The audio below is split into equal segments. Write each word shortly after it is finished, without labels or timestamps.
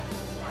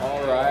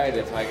right,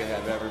 if I could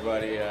have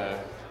everybody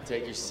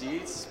take your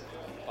seats,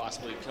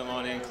 possibly come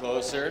on in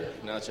closer,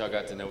 now that y'all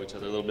got to know each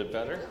other a little bit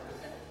better.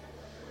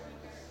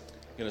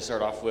 I'm going to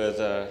start off with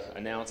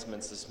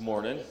announcements this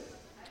morning.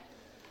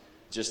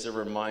 Just a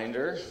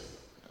reminder,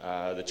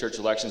 the church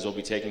elections will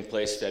be taking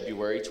place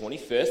February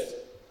 25th.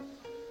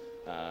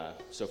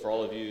 So for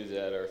all of you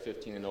that are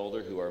 15 and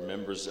older who are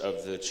members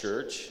of the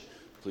church,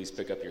 please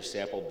pick up your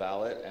sample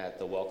ballot at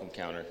the welcome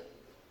counter.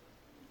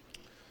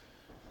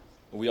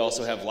 We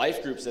also have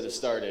life groups that have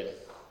started.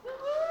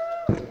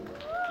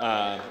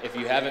 If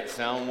you haven't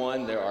found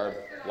one, there are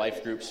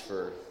life groups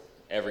for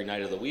every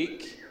night of the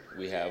week.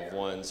 We have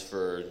ones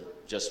for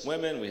just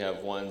women. We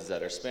have ones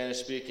that are Spanish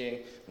speaking.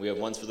 We have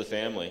ones for the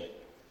family.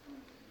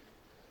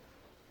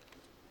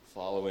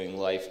 Following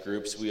life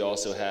groups, we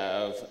also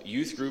have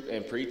youth group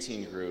and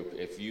preteen group.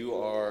 If you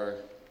are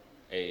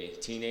a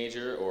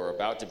teenager or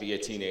about to be a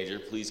teenager,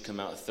 please come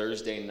out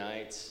Thursday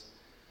nights.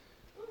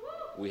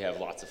 We have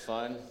lots of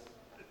fun.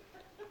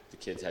 The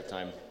kids have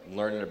time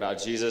learning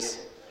about Jesus.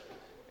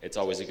 It's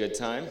always a good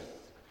time.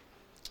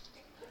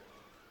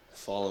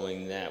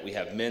 Following that, we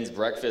have men's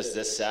breakfast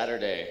this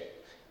Saturday,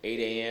 8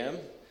 a.m.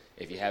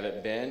 If you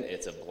haven't been,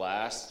 it's a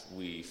blast.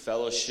 We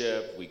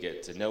fellowship, we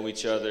get to know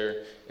each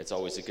other. It's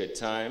always a good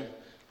time.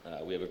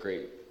 We have a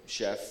great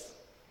chef,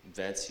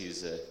 Vince.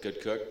 He's a good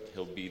cook.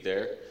 He'll be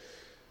there.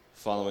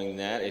 Following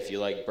that, if you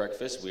like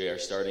breakfast, we are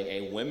starting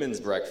a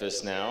women's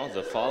breakfast now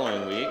the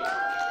following week,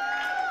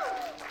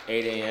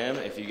 8 a.m.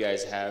 If you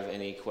guys have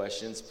any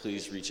questions,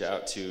 please reach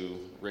out to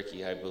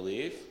Ricky, I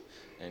believe,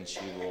 and she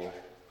will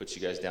put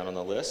you guys down on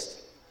the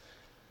list.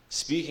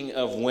 Speaking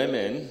of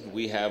women,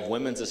 we have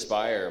Women's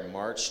Aspire,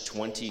 March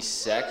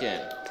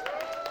 22nd.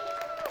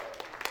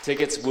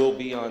 Tickets will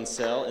be on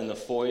sale in the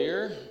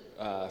foyer.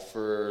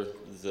 For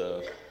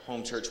the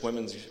home church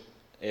women's,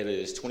 it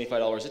is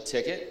 $25 a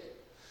ticket.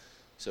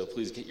 So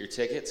please get your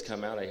tickets,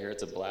 come out. I hear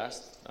it's a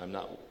blast. I'm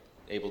not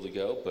able to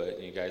go,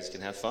 but you guys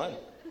can have fun.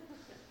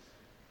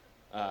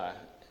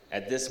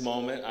 At this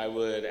moment, I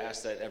would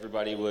ask that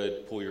everybody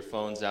would pull your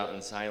phones out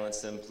and silence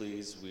them,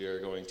 please. We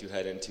are going to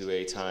head into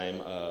a time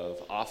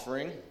of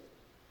offering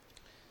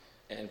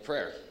and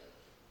prayer.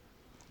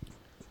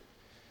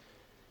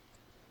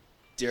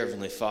 Dear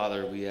Heavenly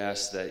Father, we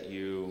ask that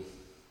you,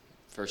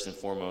 first and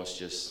foremost,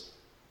 just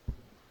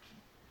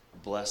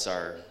bless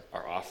our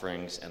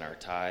offerings and our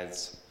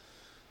tithes,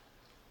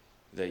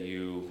 that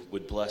you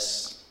would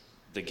bless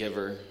the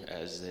giver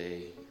as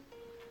they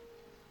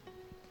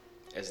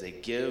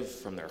give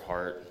from their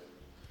heart,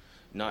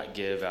 not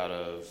give out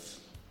of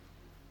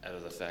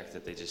the fact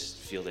that they just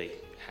feel they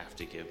have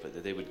to give, but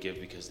that they would give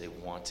because they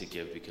want to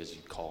give, because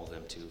you call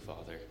them to,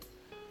 Father.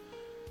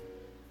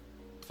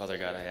 Father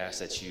God, I ask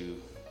that you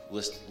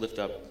lift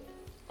up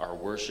our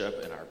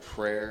worship and our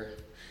prayer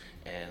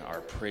and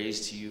our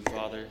praise to you,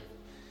 Father.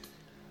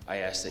 I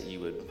ask that you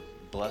would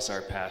bless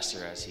our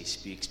pastor as he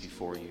speaks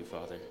before you,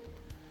 Father.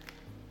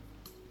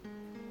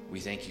 We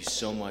thank you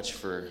so much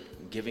for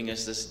giving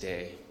us this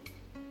day.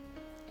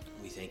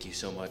 We thank you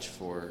so much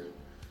for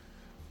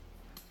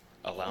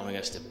allowing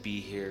us to be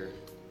here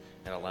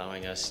and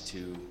allowing us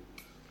to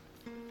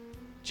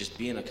just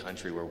be in a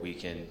country where we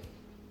can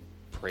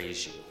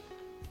praise you.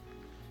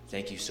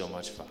 Thank you so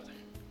much, Father.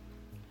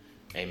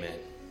 Amen.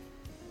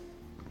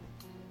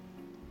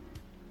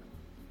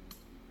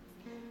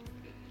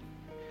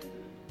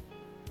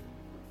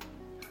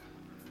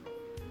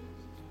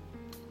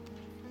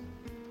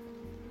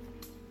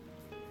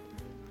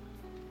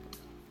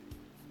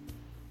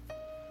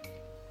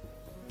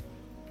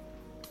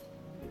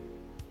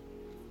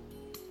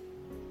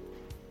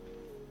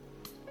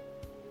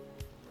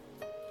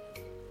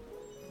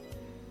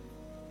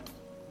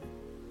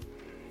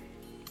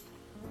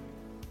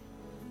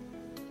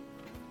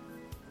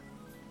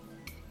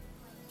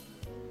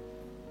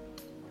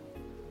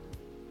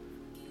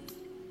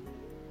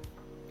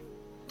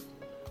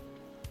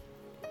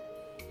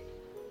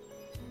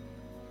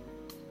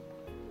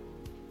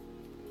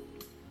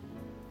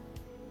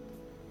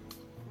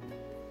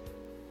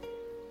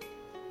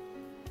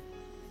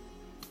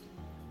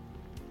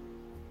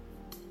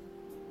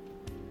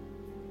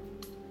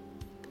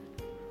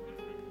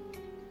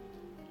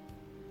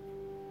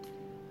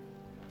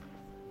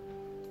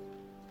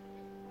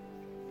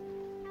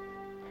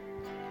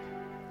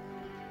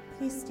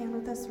 Please stand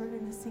with us. We're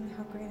going to sing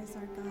How Great Is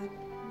Our God.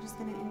 I'm just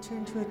going to enter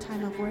into a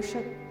time of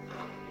worship.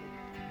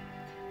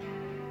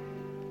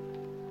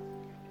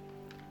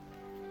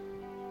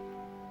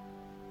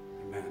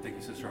 Amen. Thank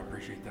you, sister. I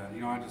appreciate that.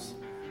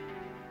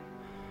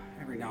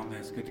 Every now and then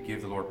it's good to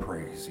give the Lord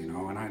praise,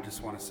 and I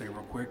just want to say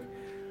real quick,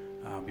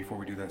 before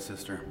we do that,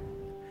 sister,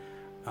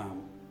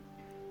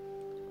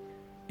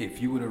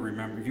 if you would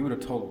have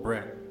told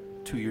Brett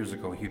 2 years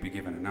ago he'd be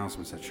giving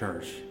announcements at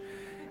church,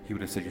 he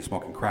would have said you're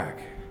smoking crack.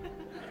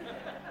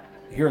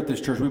 Here at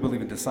this church, we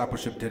believe in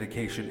discipleship,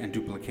 dedication, and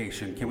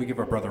duplication. Can we give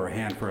our brother a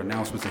hand for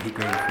announcements that he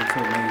gave? It's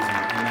so amazing.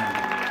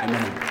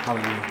 Amen.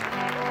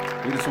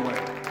 Hallelujah. Lead us away.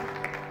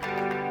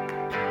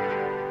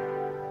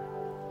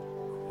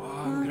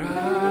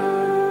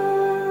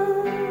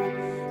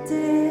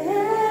 Day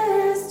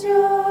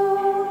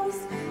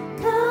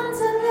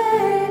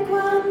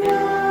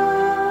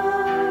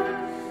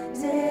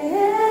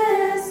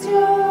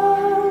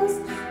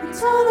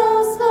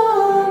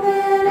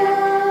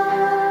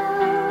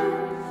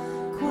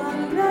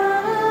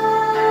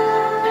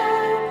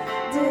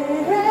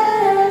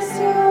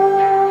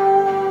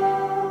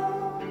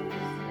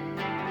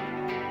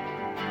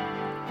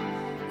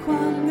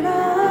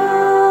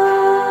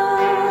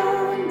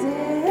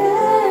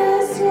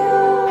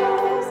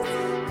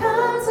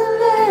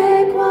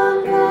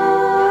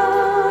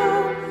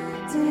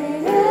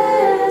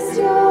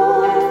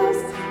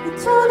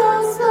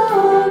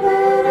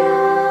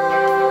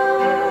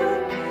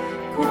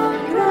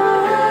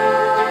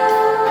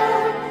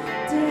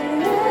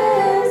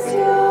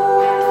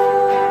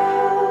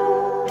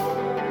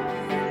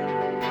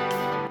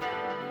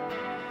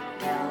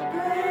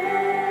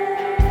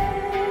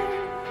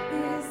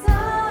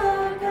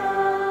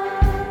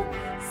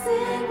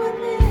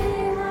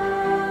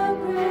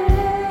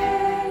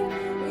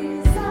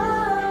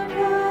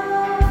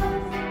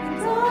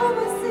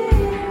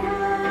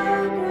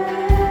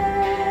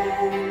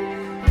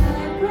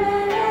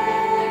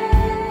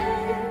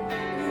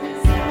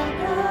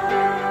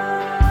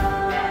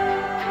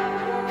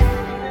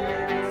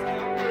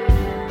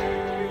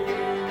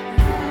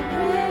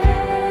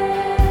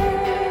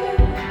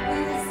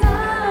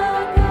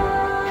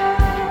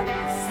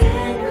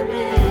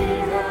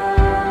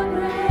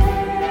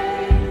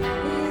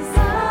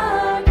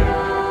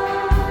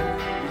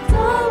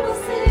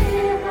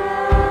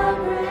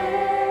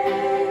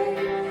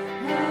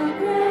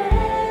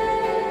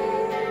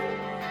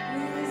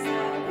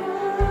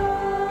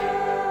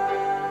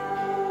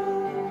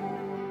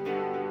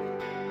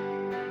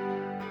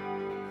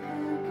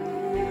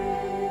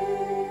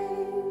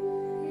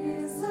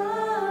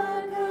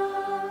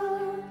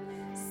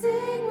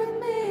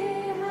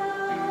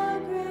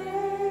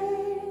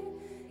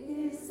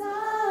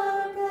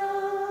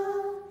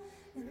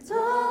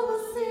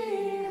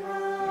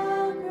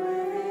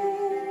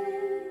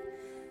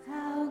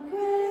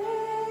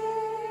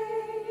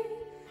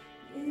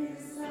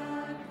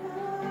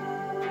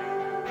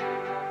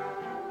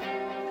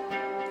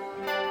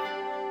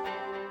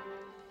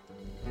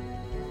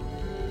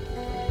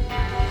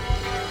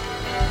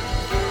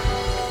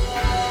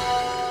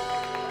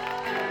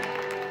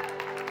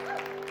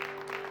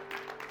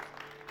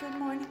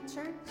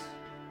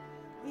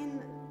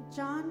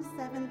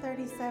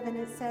 7,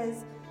 it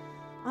says,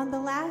 "On the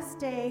last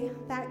day,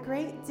 that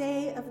great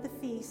day of the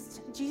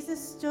feast, Jesus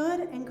stood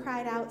and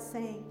cried out,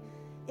 saying,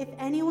 'If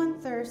anyone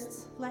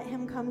thirsts, let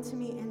him come to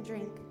me and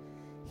drink.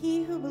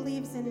 He who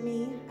believes in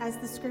me, as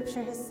the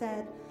scripture has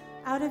said,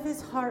 out of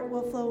his heart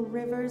will flow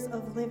rivers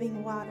of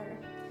living water.'"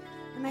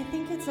 And I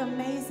think it's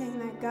amazing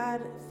that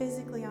God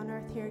physically on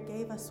earth here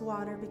gave us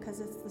water because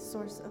it's the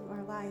source of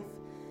our life.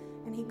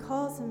 And he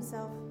calls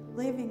himself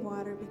living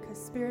water because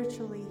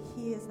spiritually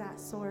he is that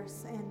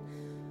source. And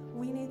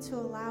we need to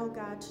allow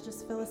God to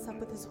just fill us up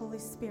with his Holy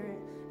Spirit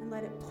and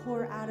let it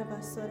pour out of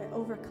us so that it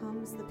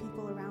overcomes the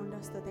people around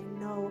us, that they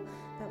know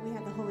that we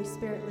have the Holy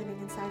Spirit living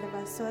inside of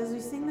us. So as we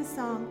sing the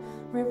song,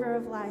 River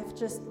of Life,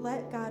 just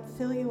let God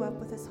fill you up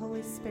with his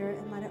Holy Spirit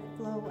and let it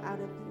flow out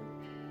of you.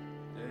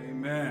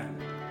 Amen.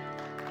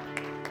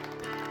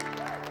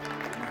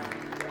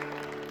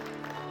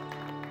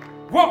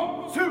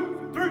 One, two,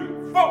 3,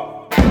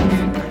 4.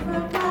 River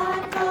of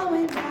life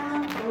flowing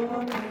down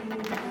for me,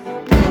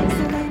 makes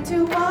the lame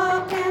to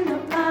walk and the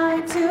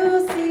blind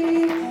to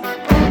see,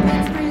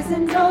 opens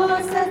prison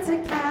doors, sets the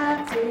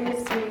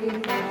captives free.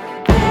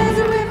 There's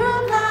a river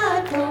of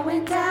life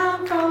flowing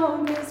down for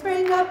me,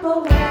 spring up a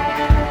well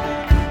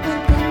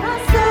within my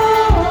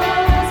soul,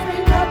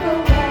 spring up a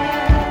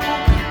well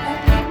and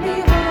make me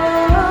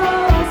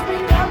whole,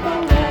 spring up a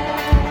well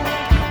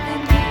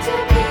and give to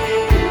me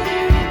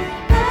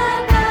that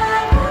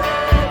life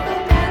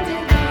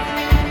abundantly.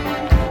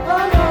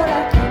 Oh Lord,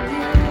 I thank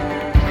you,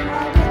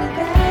 I really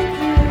thank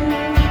you.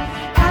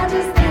 I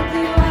just thank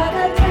you all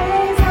the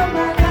days of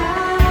my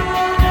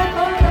life.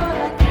 Oh Lord,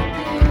 I thank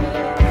you,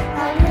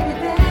 I really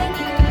thank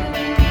you.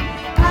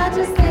 I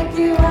just thank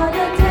you all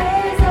the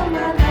days of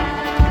my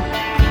life.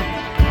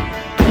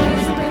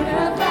 There's a river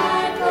of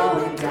life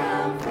flowing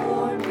down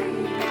for me,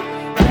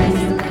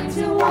 makes the lame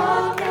to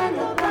walk and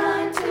the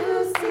blind to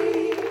see,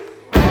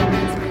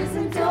 opens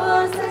prison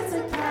doors, sets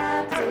the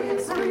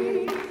captives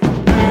free.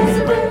 There's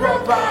a river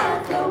of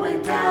life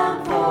flowing down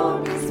for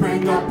me,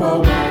 spring up a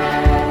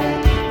well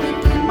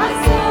within my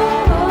soul,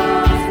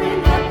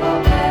 spring up a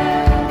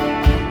well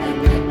and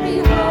make me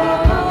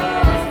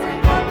whole,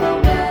 spring up a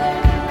well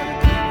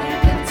and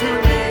give to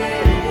me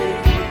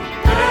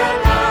that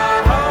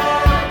life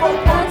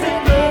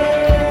abundantly.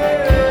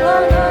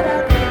 Oh Lord, I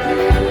thank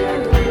you,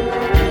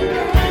 I really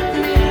thank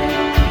you.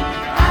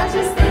 I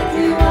just thank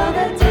you all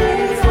the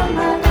days of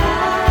my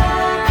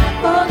life.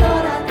 Oh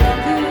Lord, I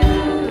thank you,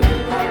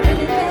 I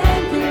really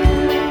thank you.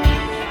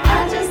 I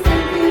just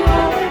thank you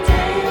all the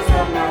days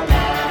of my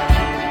life.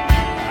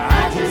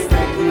 I just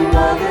thank you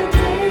all the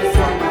days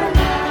of my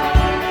life.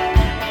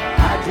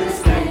 I just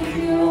thank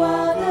you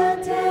all the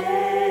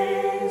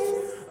days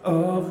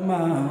Of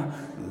my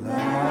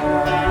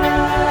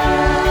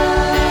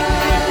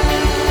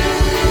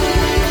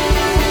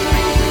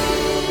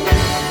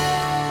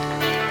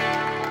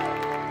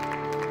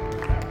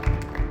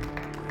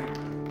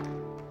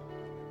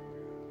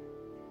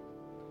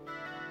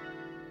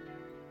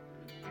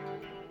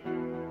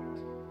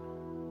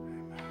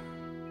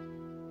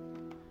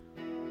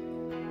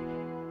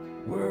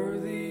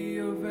worthy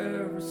of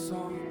every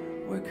song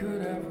we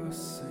could ever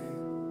sing,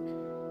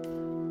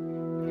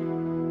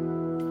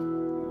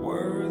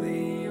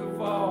 worthy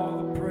of all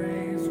the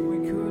praise we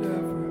could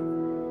ever,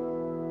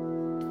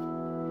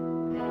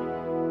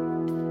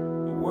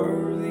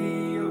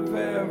 worthy of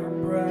every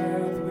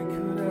breath we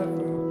could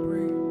ever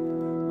breathe.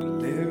 We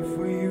live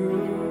for you,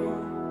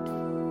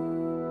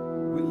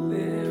 we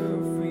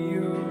live for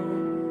you,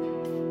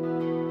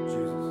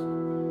 Jesus.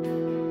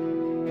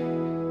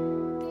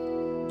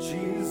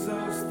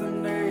 Jesus, the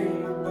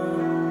name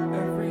above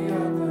every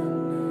other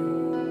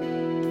name.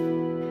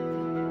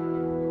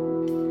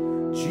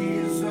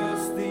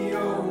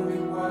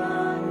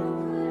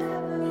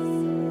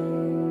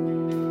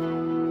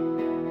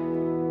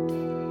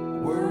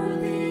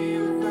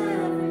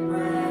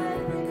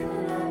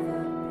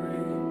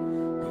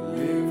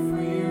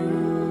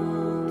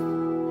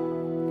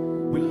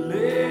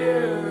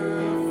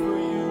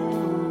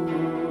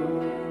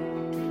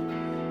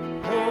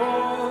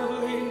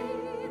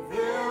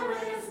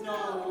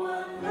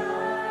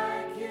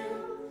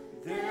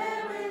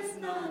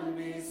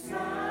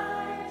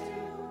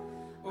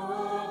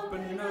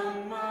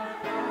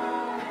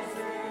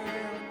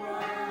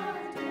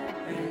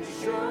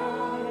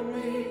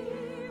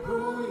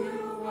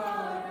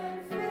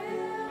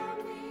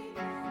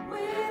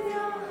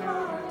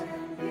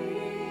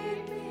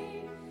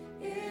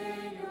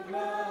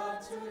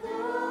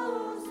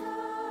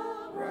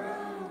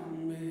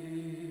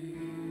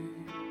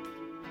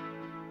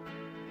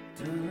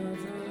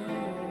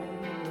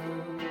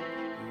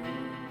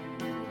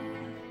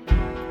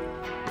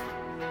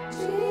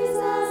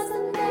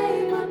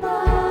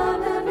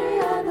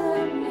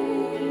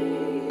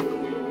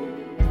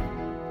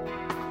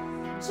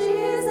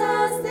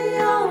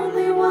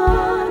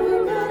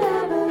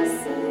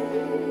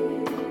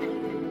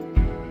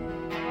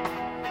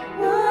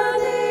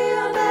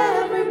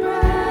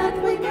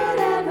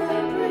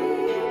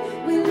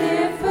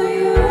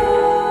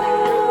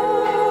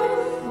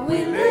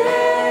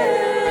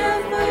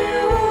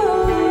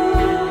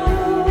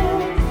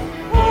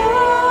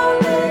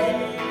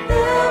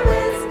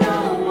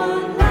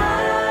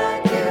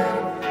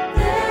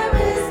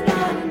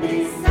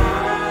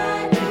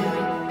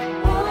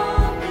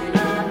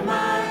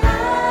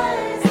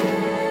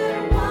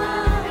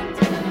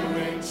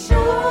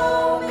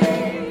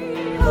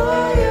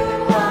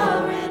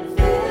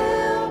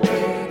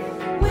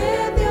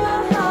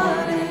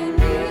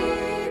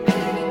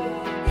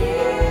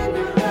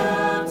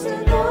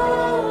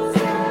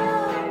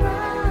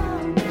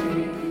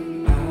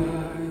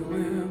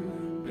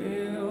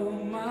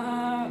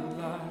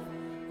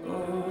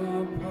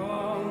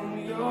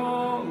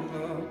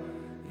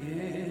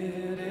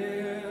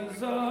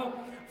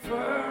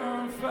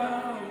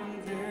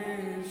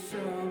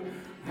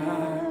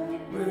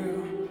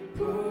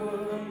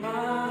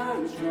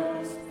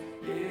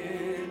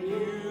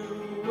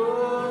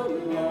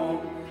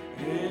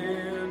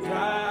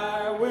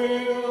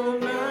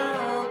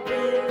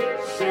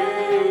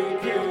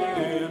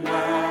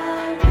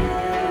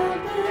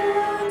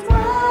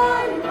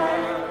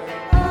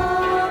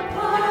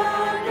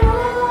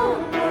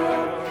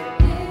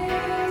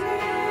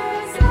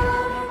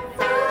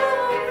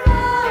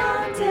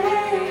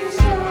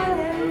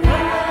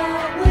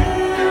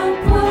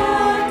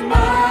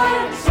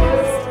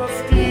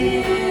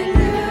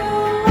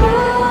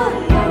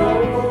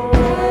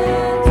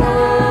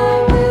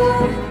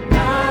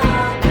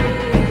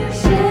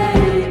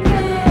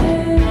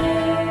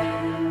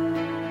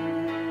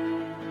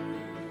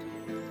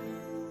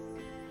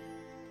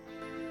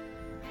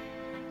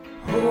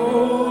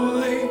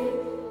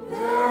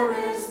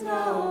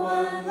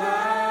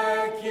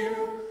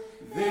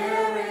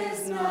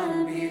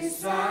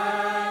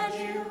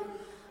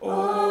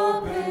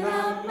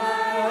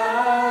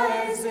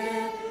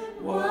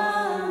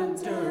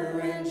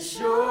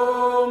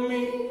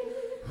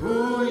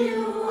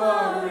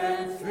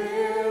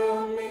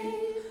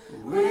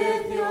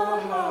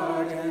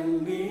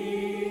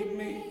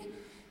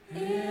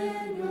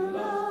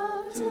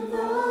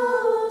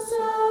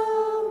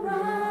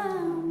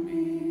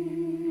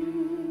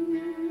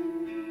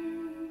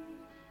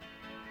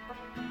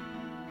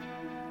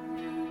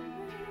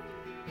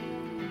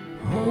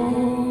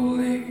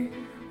 Holy,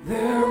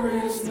 there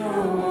is no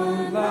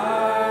one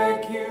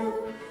like you.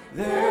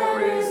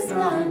 There is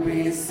none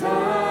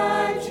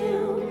beside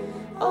you.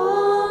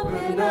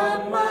 Open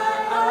up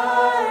my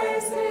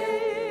eyes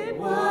in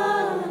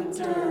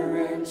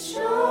wonder and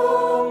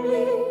show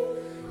me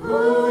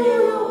who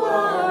you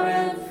are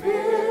and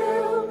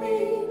fill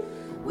me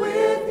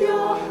with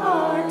your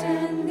heart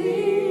and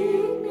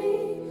lead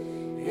me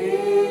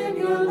in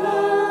your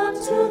love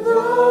to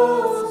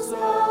those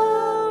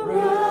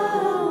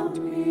around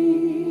me.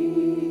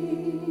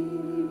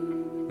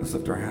 Let's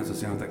lift our hands and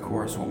sing that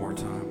chorus one more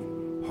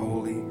time.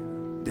 Holy,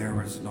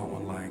 there is no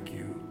one like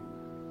you.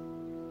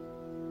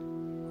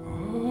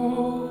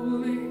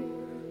 Holy,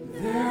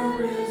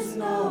 there is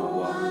no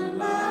one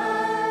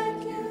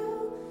like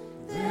you.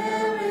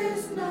 There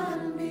is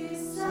none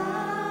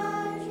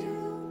beside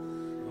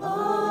you.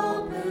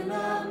 Open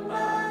up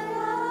my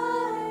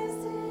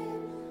eyes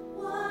in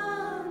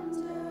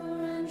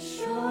wonder and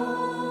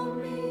show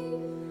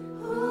me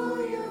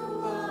who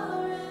you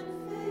are and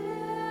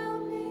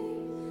fill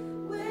me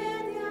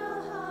with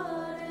your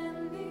heart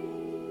and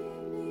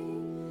lead me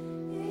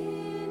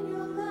in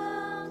your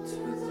love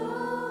to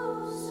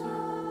those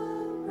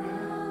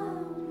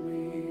around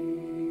me.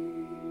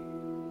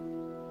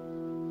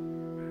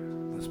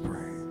 Let's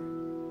pray.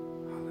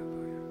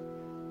 Hallelujah.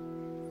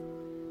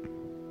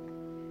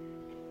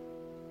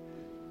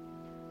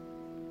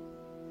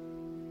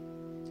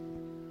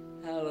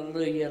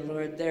 Hallelujah,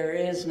 Lord. There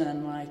is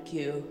none like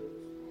you.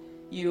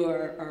 You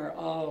are our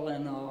all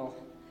in all.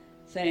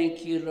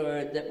 Thank you,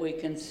 Lord, that we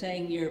can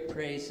sing your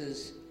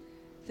praises.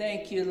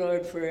 Thank you,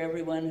 Lord, for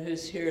everyone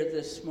who's here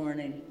this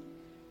morning.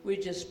 We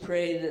just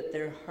pray that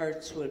their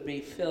hearts would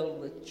be filled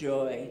with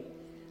joy,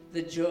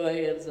 the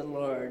joy of the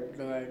Lord,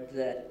 Lord,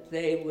 that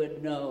they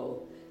would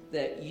know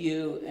that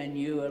you and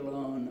you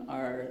alone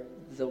are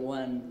the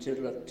one to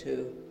look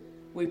to.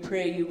 We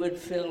pray you would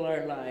fill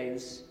our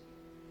lives.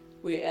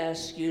 We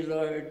ask you,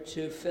 Lord,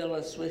 to fill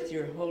us with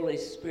your Holy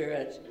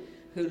Spirit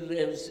who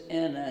lives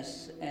in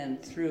us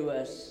and through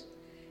us,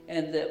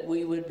 and that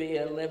we would be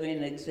a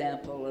living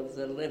example of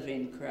the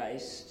living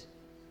Christ.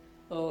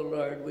 Oh,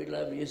 Lord, we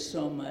love you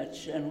so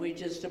much, and we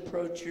just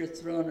approach your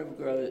throne of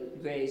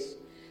grace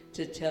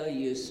to tell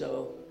you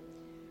so.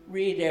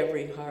 Read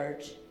every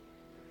heart.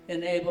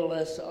 Enable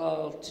us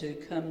all to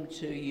come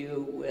to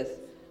you with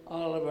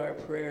all of our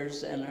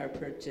prayers and our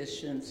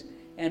petitions,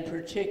 and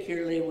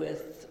particularly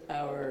with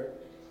our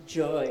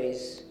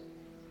joys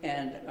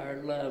and our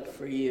love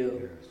for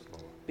you,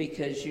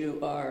 because you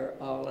are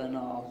all in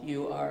all.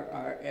 You are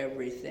our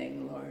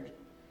everything, Lord.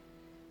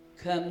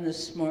 Come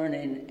this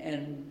morning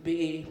and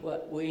be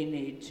what we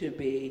need to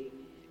be.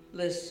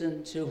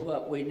 Listen to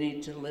what we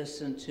need to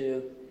listen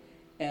to,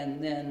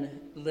 and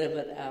then live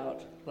it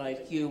out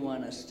like you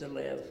want us to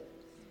live.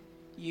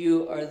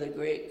 You are the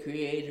great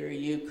creator.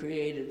 You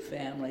created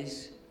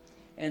families.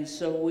 And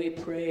so we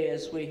pray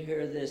as we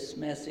hear this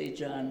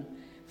message on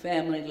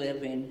family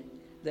living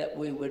that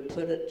we would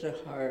put it to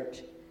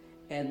heart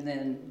and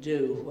then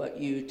do what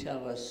you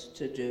tell us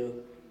to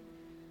do.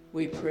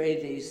 We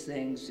pray these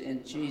things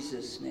in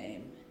Jesus'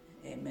 name.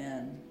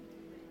 Amen.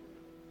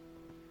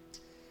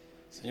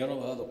 Señor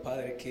amado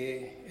Padre,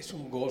 que es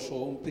un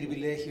gozo, un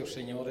privilegio,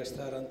 Señor,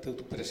 estar ante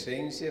tu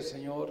presencia,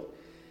 Señor.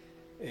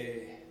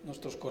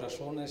 Nuestros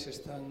corazones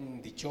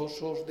están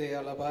dichosos de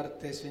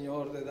alabarte,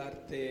 Señor, de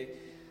darte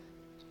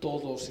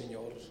todo,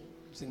 Señor.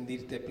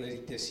 Rendirte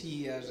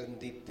pleitesía,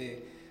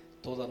 rendirte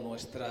toda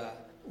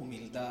nuestra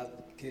humildad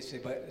que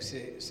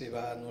se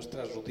va a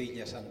nuestras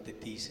rodillas ante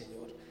ti,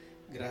 Señor.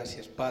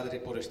 Gracias, Padre,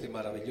 por este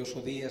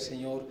maravilloso día,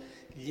 Señor.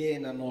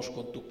 Llénanos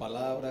con tu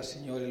palabra,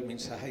 Señor, el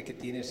mensaje que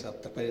tienes a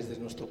través de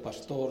nuestro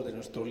pastor, de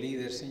nuestro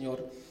líder,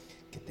 Señor,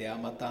 que te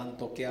ama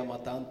tanto, que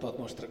ama tanto a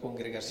nuestra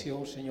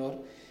congregación, Señor.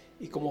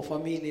 Y como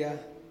familia,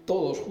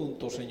 todos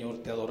juntos,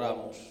 Señor, te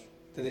adoramos.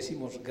 Te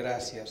decimos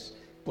gracias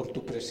por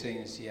tu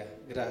presencia.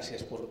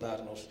 Gracias por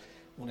darnos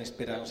una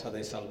esperanza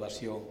de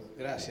salvación.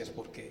 Gracias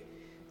porque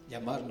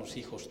llamarnos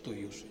hijos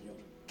tuyos, Señor.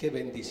 Qué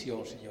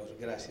bendición, Señor.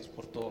 Gracias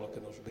por todo lo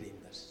que nos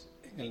brindas.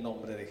 En el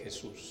nombre de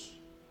Jesús.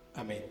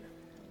 Amén.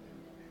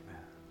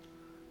 Amen.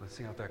 Let's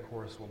sing out that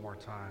chorus one more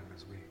time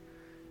as we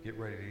get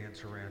ready to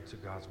enter into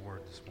God's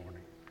word this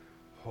morning.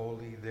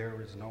 Holy,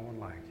 there is no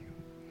one like you.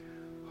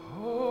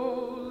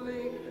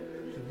 Holy,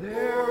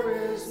 there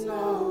is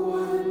no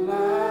one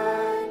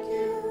like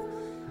you.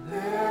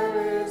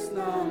 There is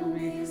none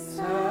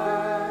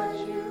beside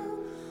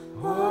you.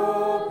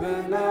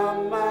 Open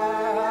up my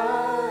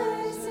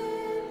eyes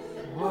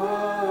in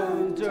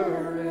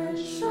wonder and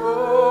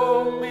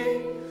show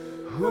me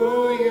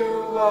who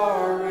you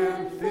are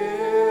and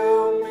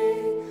fill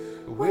me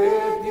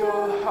with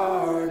your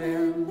heart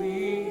and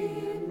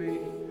lead me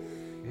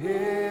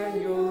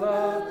in your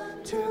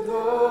love to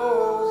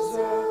those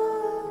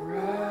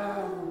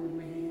around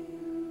me.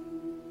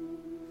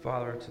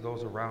 Father, to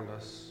those around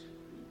us,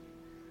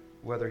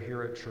 whether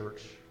here at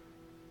church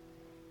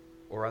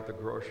or at the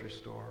grocery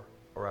store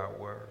or at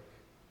work,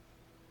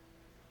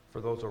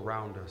 for those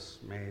around us,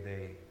 may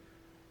they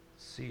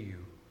see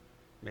you,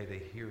 may they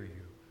hear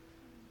you,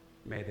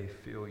 May they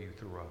feel you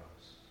through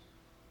us.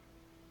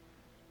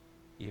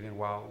 Even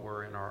while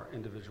we're in our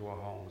individual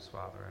homes,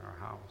 Father, in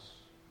our house.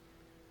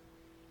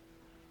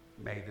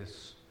 May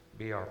this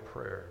be our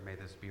prayer. May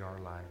this be our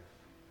life.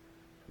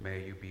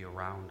 May you be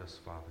around us,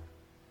 Father.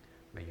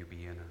 May you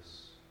be in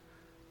us.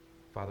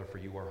 Father, for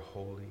you are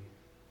holy,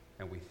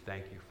 and we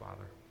thank you,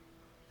 Father,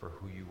 for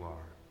who you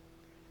are.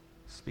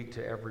 Speak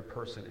to every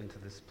person into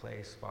this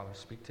place, Father.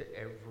 Speak to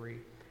every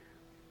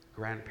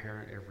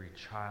grandparent, every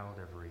child,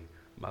 every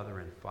mother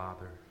and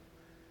father.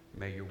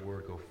 May your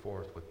word go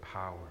forth with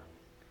power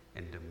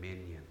and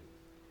dominion.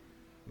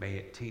 May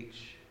it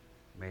teach,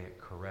 may it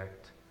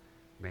correct,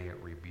 may it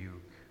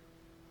rebuke.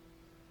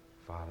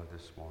 Father,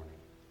 this morning,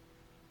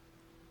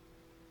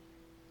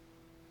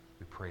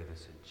 we pray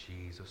this in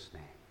Jesus'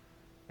 name.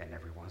 And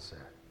everyone said,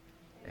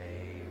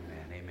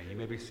 amen, amen. You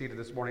may be seated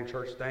this morning,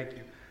 church. Thank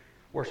you.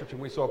 Worship team,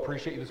 we so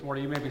appreciate you this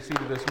morning. You may be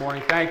seated this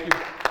morning. Thank you.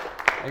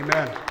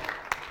 Amen.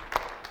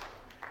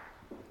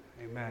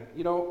 Amen.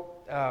 You know,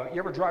 you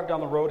ever drive down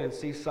the road and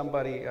see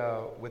somebody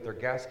with their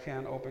gas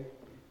can open,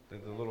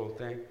 the little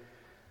thing?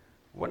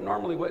 What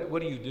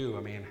do you do?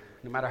 I mean,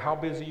 no matter how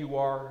busy you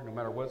are, no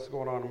matter what's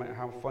going on, no matter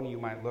how funny you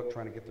might look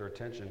trying to get their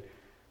attention,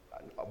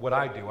 what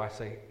I do, I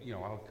say, you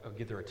know, I'll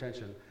get their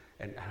attention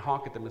and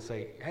honk at them and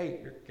say, hey,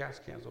 your gas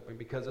can's open,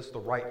 because it's the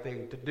right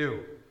thing to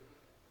do.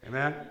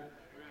 Amen?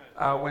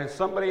 When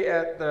somebody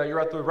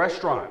you're at the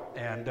restaurant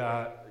and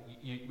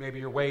maybe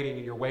you're waiting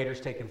and your waiter's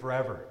taking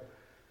forever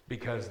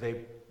because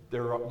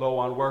they're low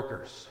on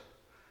workers.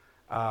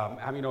 How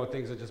many know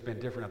things have just been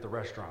different at the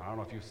restaurant? I don't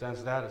know if you've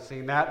sensed that or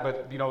seen that,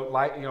 but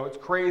it's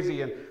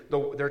crazy, and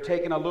they're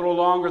taking a little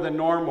longer than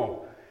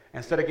normal.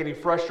 Instead of getting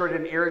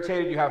frustrated and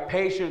irritated, you have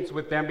patience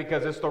with them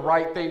because it's the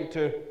right thing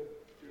to do.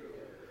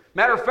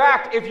 Matter of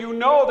fact, if you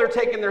know they're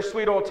taking their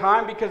sweet old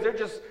time because they're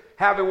just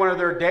having one of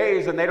their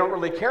days and they don't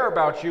really care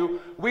about you,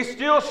 we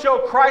still show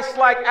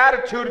Christ-like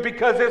attitude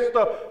because it's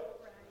the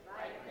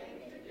right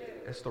thing to do.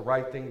 It's the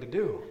right thing to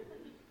do.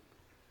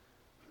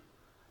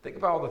 Think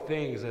about all the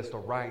things that's the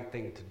right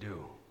thing to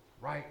do.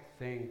 Right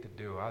thing to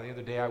do. The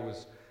other day I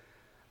was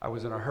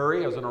in a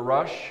hurry. I was in a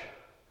rush.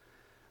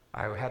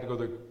 I had to go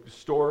to the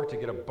store to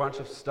get a bunch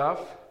of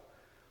stuff.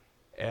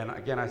 And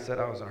again, I said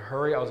I was in a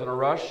hurry. I was in a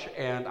rush.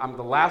 And I'm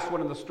the last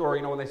one in the store.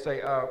 You know when they say,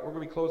 we're going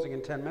to be closing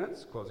in 10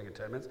 minutes? Closing in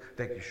 10 minutes.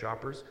 Thank you,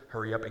 shoppers.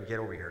 Hurry up and get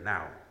over here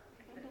now.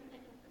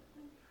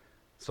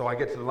 So I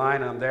get to the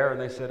line and I'm there, and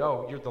they said,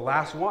 oh, you're the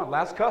last one,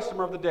 last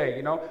customer of the day,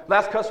 you know.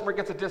 Last customer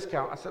gets a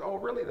discount. I said, oh,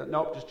 really?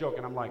 Nope, just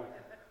joking. I'm like,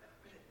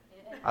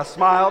 I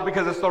smiled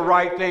because it's the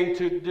right thing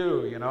to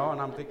do, you know. And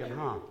I'm thinking,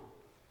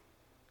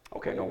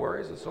 okay, no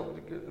worries.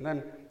 And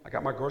then I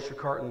got my grocery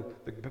cart, and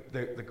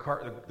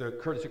the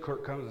courtesy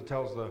clerk comes and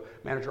tells the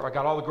manager, I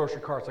got all the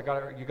grocery carts.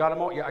 You got them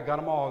all? Yeah, I got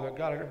them all. I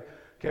got it.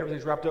 Okay,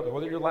 everything's wrapped up.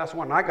 Well, you're the last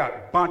one. And I got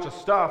a bunch of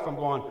stuff. I'm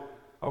going,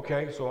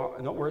 okay, so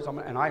no worries.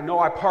 And I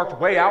know I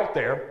parked way out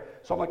there.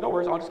 So I'm like, no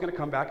worries, I'm just going to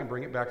come back and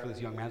bring it back for this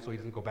young man so he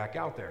doesn't go back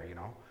out there, you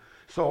know.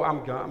 So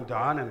I'm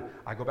done, and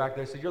I go back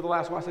there. They said, you're the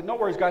last one. I said, no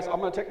worries, guys.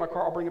 I'm going to take my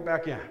car. I'll bring it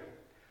back in.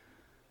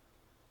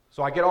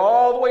 So I get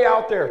all the way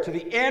out there to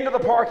the end of the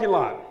parking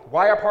lot.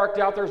 Why I parked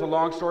out there is a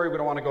long story. We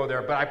don't want to go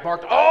there. But I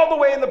parked all the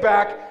way in the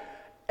back,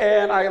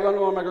 and I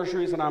unload my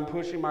groceries, and I'm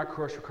pushing my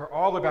grocery cart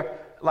all the way back.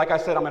 Like I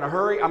said, I'm in a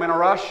hurry. I'm in a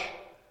rush.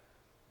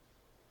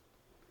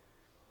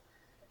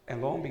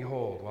 And lo and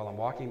behold, while I'm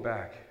walking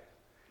back,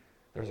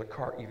 there's a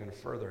cart even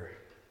further,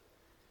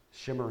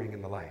 shimmering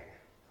in the light.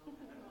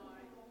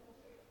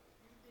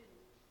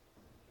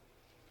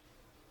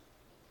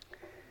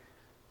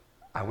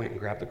 I went and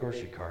grabbed the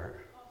grocery cart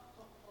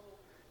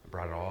and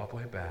brought it all the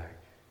way back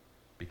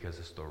because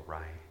it's the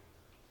right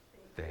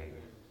thing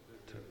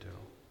to do.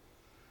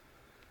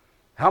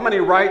 How many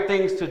right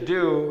things to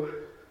do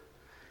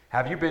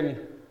have you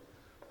been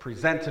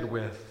presented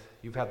with?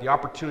 You've had the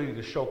opportunity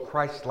to show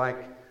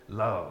Christ-like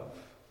love.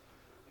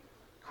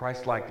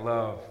 Christ-like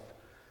love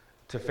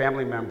to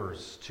family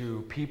members,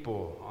 to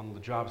people on the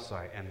job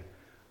site. And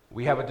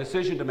we have a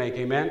decision to make,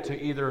 amen, to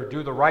either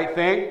do the right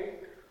thing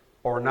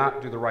or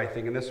not do the right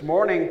thing. And this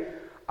morning,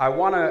 I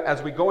want to,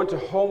 as we go into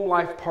Home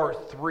Life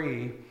Part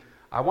 3,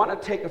 I want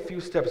to take a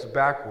few steps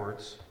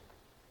backwards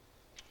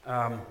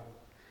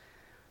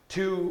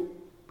to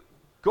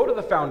go to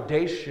the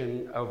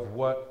foundation of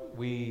what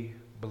we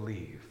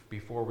believe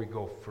before we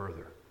go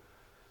further.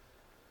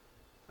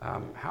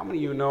 How many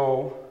of you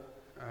know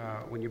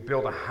when you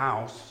build a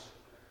house,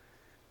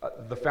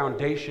 the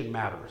foundation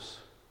matters.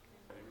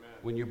 Amen.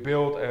 When you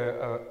build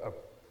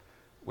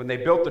when they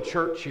built the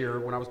church here,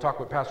 when I was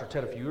talking with Pastor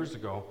Ted a few years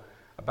ago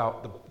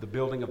about the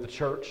building of the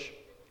church,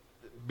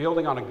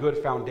 building on a good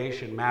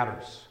foundation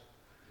matters.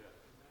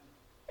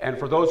 And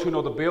for those who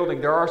know the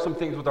building, there are some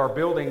things with our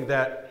building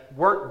that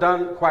weren't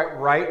done quite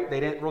right.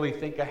 They didn't really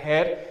think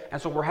ahead. And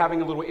so we're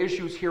having a little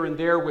issues here and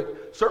there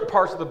with certain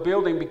parts of the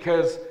building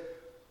because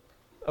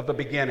of the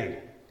beginning.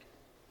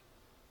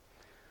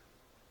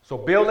 So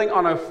building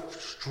on a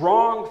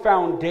strong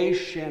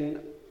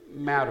foundation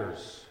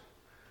matters.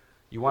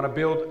 You want to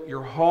build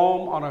your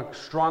home on a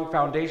strong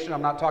foundation.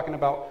 I'm not talking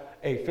about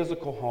a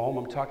physical home.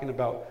 I'm talking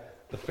about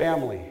the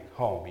family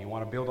home. You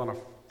want to build on a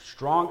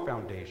strong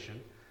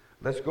foundation.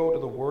 Let's go to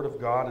the Word of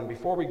God. And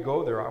before we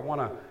go there, I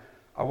want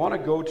to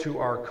go to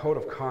our code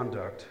of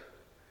conduct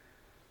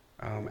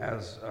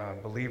as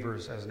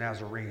believers, as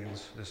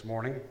Nazarenes this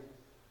morning.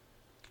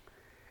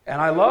 And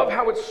I love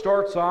how it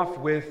starts off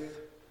with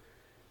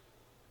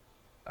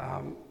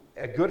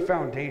a good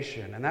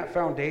foundation, and that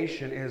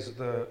foundation is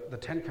the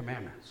Ten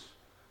Commandments.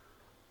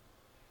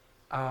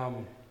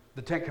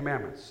 The Ten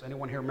Commandments.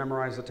 Anyone here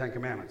memorize the Ten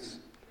Commandments?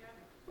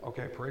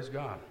 Okay, praise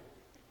God.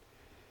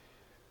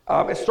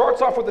 It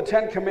starts off with the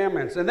Ten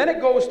Commandments, and then it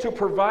goes to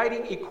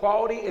providing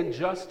equality and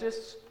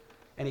justice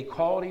and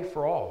equality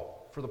for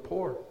all, for the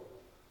poor,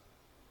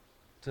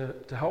 to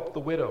help the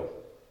widow.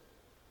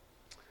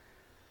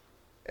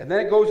 And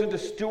then it goes into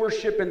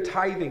stewardship and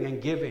tithing and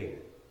giving,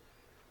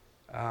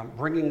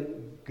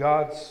 bringing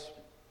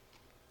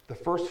the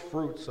first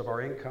fruits of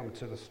our income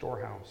to the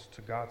storehouse,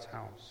 to God's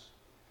house.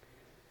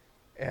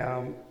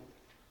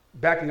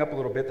 Backing up a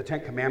little bit, the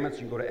Ten Commandments,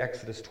 you can go to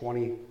Exodus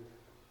 20,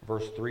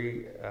 verse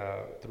 3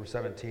 through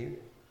 17.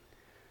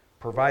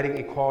 Providing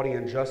equality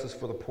and justice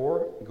for the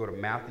poor, you go to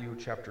Matthew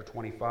chapter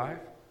 25,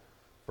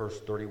 verse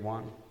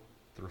 31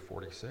 through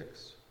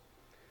 46.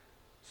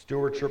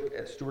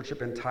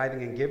 Stewardship and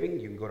tithing and giving,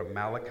 you can go to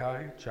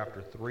Malachi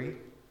chapter 3,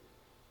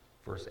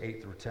 verse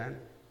 8 through 10.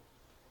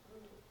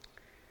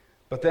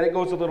 But then it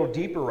goes a little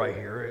deeper right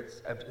here.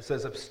 It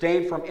says,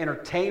 abstain from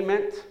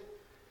entertainment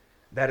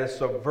that is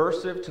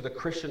subversive to the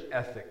Christian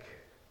ethic.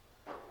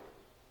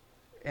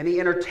 Any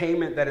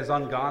entertainment that is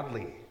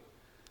ungodly,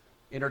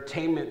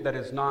 entertainment that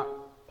is not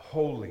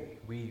holy,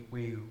 we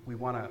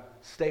want to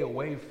stay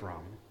away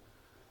from.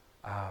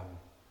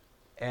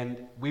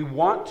 And we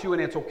want to,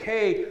 and it's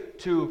okay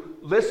to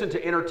listen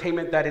to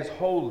entertainment that is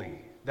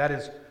holy. That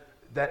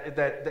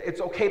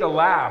it's okay to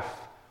laugh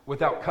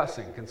without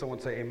cussing. Can someone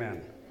say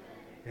amen?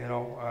 You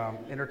know,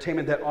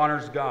 entertainment that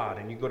honors God.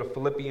 And you go to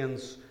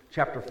Philippians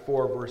chapter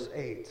 4, verse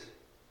 8.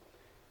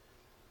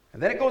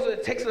 And then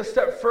it takes it a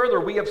step further.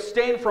 We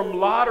abstain from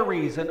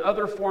lotteries and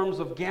other forms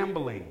of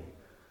gambling,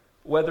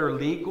 whether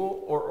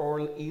legal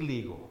or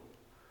illegal.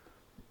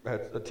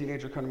 A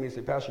teenager come to me and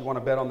say, Pastor, you want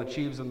to bet on the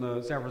Chiefs in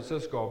the San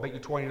Francisco? I'll bet you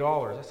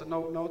 $20. I said,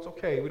 no, it's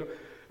okay.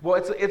 Well,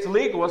 it's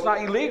legal. It's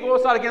not illegal.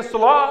 It's not against the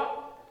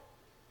law.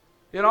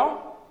 You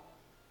know?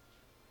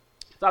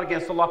 It's not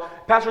against the law.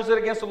 Pastor, is it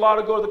against the law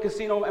to go to the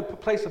casino and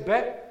place a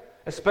bet?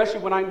 Especially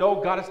when I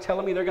know God is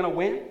telling me they're going to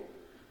win?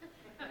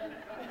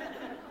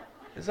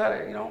 Is that,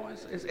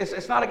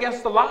 it's not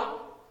against the law,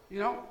 you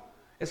know?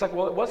 It's like,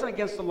 well, it wasn't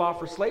against the law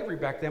for slavery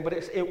back then, but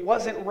it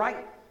wasn't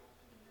right.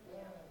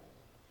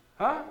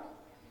 Huh?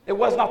 It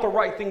was not the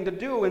right thing to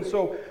do. And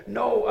so,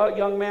 no,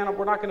 young man,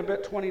 we're not going to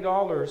bet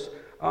 $20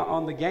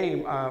 on the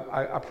game.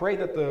 I pray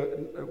that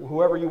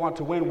whoever you want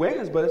to win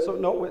wins, but it's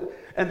no.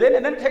 And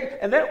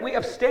then we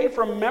abstain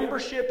from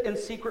membership in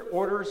secret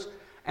orders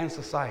and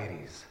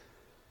societies.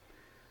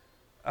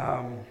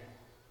 How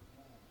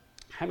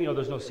many know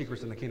there's no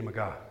secrets in the kingdom of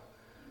God?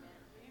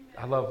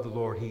 I love the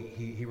Lord.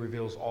 He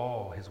reveals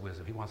all his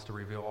wisdom. He wants to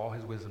reveal all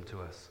his wisdom to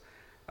us.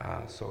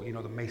 So,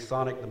 the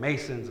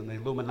Masons and the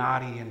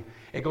Illuminati, and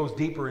it goes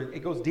deeper, and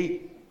it goes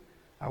deep.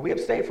 We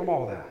abstain from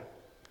all that.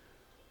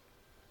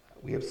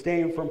 We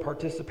abstain from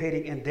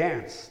participating in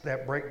dance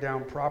that break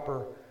down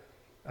proper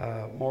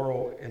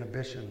moral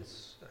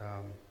inhibitions.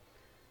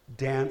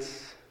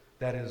 Dance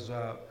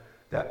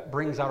that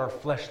brings out our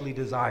fleshly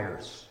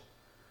desires.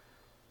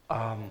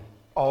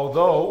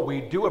 Although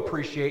we do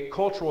appreciate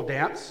cultural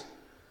dance,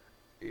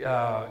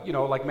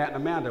 like Matt and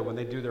Amanda when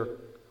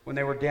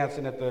they were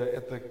dancing at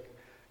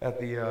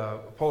the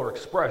Polar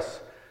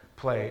Express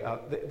play.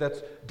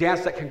 That's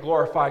dance that can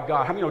glorify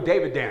God. How many know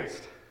David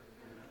danced?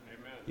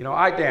 Amen.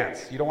 I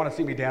dance. You don't want to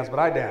see me dance, but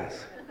I dance.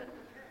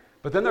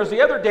 But then there's the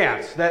other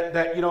dance that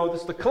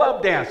this is the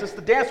club dance. It's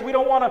the dance we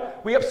don't want to.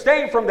 We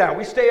abstain from that.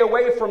 We stay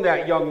away from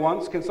that, young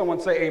ones. Can someone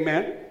say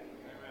amen? Amen.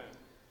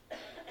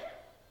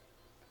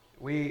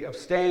 We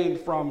abstain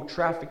from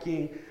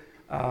trafficking,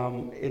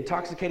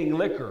 intoxicating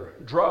liquor,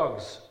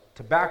 drugs,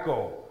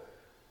 tobacco,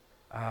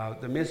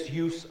 the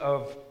misuse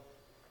of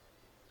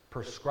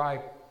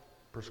prescribed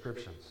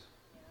prescriptions.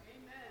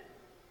 Amen.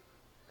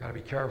 Got to be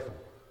careful.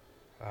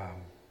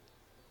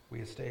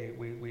 We stay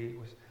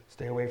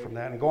away from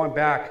that. And going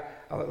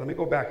back, let me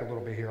go back a little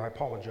bit here. I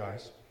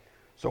apologize.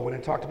 So when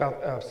it talked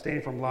about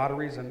abstaining from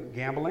lotteries and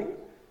gambling,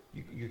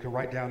 you can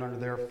write down under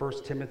there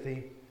 1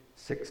 Timothy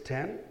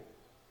 6:10.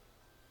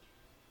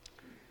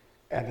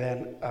 And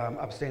then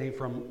abstaining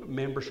from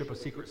membership of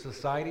secret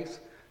societies.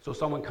 So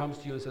someone comes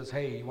to you and says,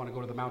 hey, you want to go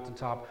to the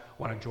mountaintop,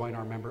 want to join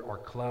our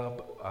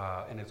club,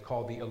 and it's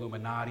called the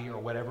Illuminati or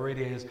whatever it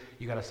is.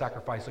 You got to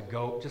sacrifice a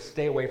goat. Just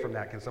stay away from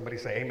that. Can somebody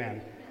say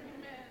amen?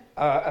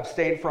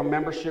 Abstain from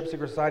membership,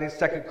 secret societies.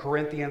 2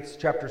 Corinthians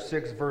chapter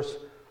 6, verse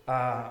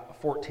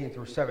 14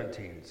 through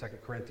 17. 2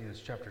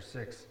 Corinthians chapter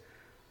 6,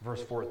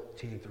 verse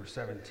 14 through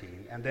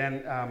 17. And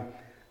then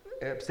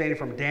abstaining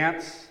from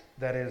dance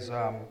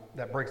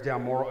that breaks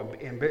down moral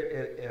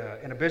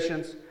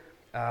inhibitions.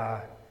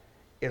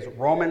 is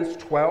Romans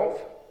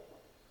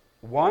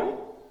 12:1,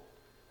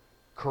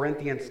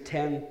 Corinthians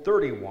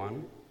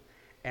 10:31,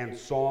 and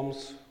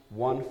Psalms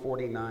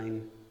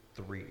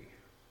 149:3.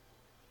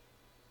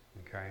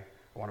 Okay?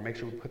 I want to make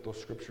sure we put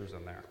those scriptures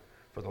in there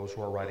for those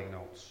who are writing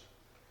notes.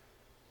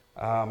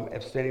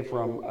 Abstaining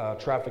from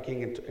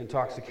trafficking and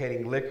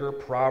intoxicating liquor,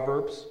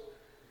 Proverbs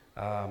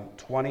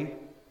 20,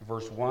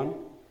 verse 1,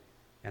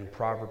 and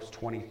Proverbs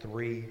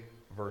 23,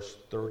 verse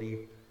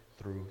 30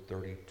 through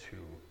 32.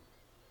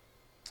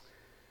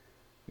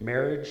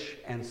 Marriage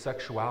and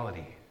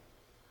sexuality.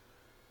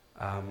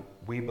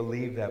 We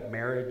believe that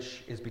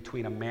marriage is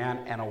between a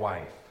man and a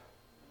wife,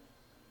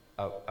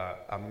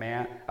 a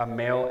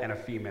male and a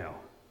female.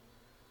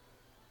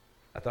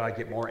 I thought I'd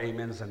get more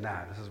amens than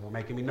that. This is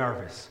making me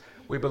nervous.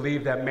 We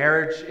believe that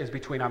marriage is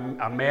between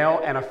a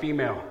male and a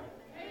female.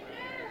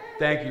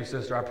 Thank you,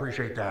 sister. I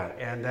appreciate that.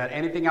 And that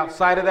anything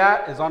outside of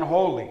that is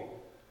unholy.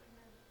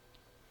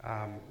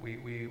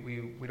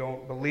 We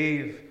don't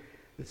believe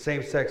in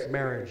same-sex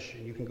marriage.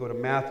 And you can go to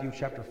Matthew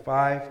chapter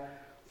 5,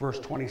 verse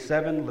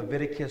 27,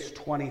 Leviticus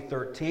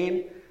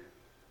 20:13,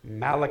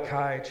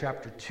 Malachi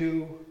chapter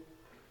 2,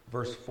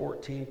 verse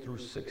 14 through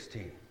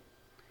 16.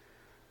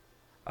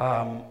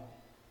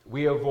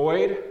 We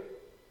avoid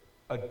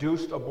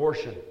induced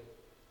abortion.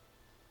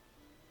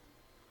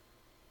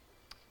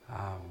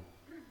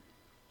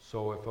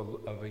 So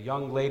if a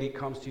young lady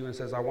comes to you and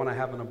says, I want to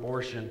have an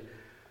abortion,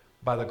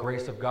 by the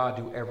grace of God,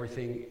 do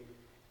everything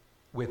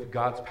with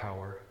God's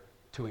power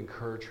to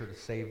encourage her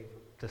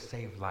to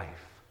save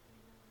life,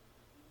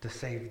 to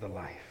save the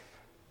life,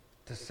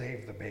 to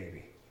save the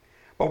baby.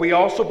 But we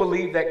also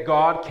believe that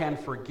God can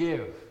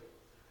forgive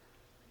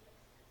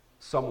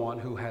someone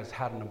who has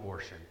had an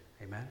abortion.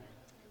 Amen?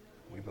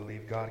 We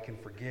believe God can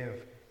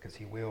forgive because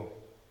he will.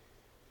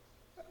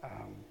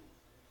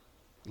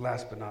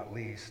 Last but not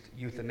least,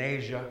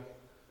 euthanasia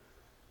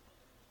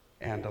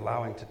and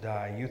allowing to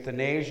die.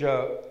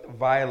 Euthanasia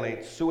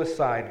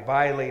suicide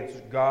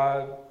violates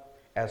God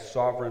as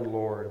sovereign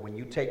Lord. When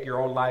you take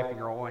your own life in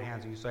your own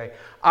hands and you say,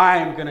 I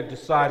am going to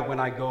decide when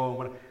I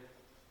go,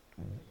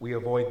 we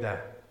avoid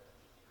that.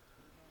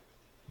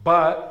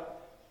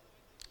 But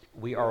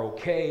we are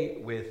okay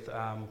with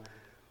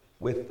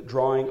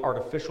withdrawing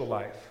artificial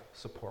life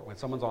support. When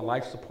someone's on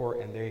life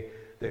support and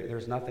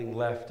there's nothing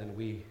left, and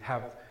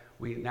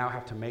we now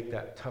have to make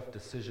that tough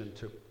decision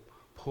to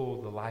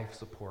pull the life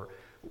support.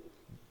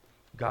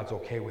 God's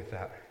okay with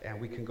that. And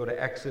we can go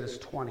to Exodus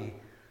 20,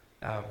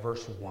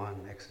 verse 1.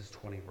 Exodus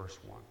 20, verse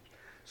 1.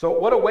 So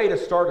what a way to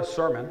start a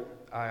sermon.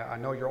 I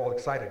know you're all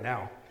excited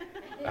now.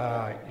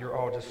 You're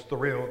all just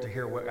thrilled to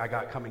hear what I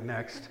got coming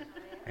next.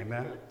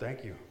 Amen.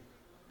 Thank you.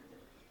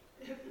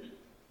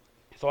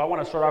 So I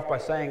want to start off by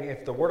saying,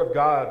 if the Word of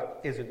God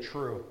isn't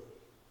true,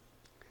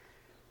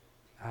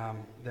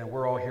 then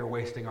we're all here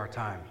wasting our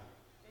time.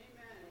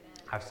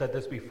 I've said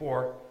this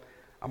before.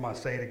 I'm going to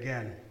say it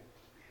again.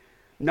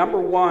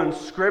 Number one,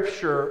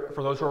 Scripture,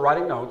 for those who are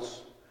writing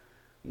notes,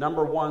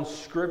 number one,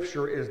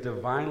 Scripture is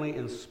divinely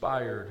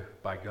inspired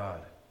by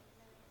God.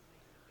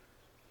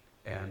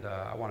 And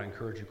I want to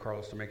encourage you,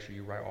 Carlos, to make sure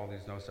you write all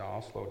these notes down.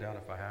 I'll slow down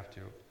if I have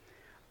to.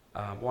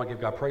 I want to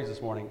give God praise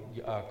this morning.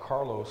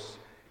 Carlos,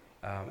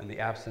 in the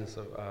absence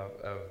of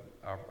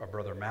our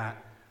brother Matt,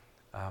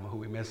 who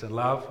we miss and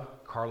love,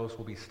 Carlos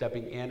will be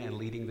stepping in and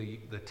leading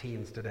the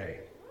teens today.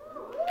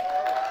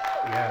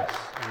 Yes,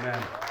 amen.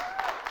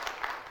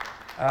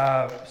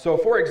 So,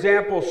 for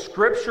example,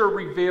 Scripture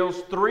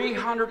reveals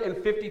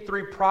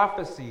 353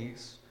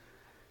 prophecies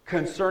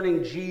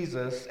concerning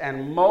Jesus,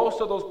 and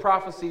most of those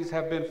prophecies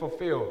have been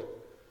fulfilled.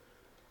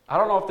 I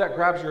don't know if that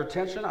grabs your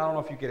attention. I don't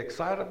know if you get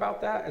excited about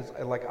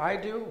that, like I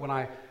do.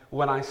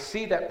 When I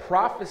see that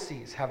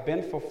prophecies have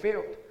been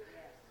fulfilled,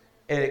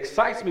 it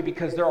excites me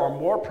because there are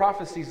more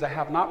prophecies that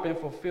have not been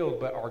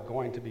fulfilled but are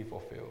going to be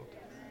fulfilled.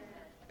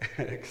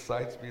 It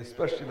excites me,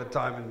 especially the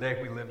time and day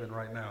we live in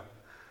right now.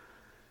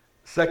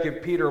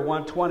 2 Peter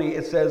 1:20,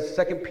 it says,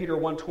 2 Peter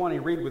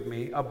 1:20, read with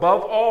me.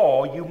 Above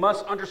all, you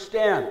must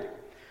understand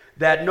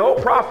that no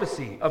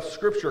prophecy of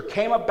Scripture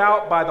came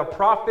about by the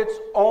prophet's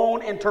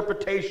own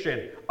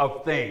interpretation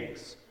of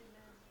things.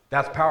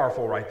 That's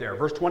powerful right there.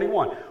 Verse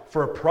 21,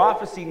 for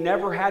prophecy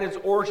never had its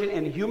origin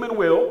in human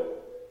will,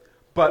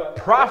 but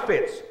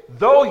prophets,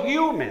 though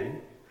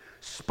human,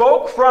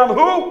 spoke from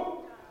who?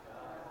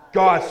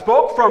 God.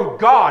 Spoke from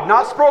God.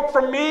 Not spoke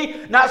from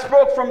me, not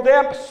spoke from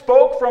them,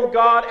 spoke from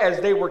God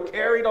as they were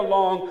carried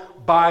along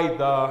by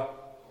the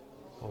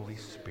Holy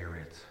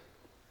Spirit.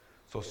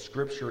 So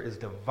Scripture is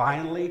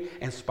divinely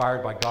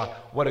inspired by God.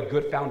 What a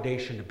good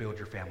foundation to build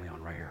your family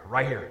on right here.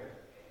 Right here.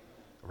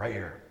 Right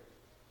here.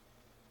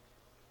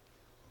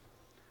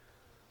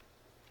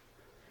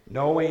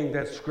 Knowing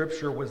that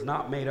Scripture was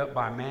not made up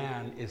by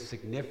man is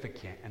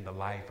significant in the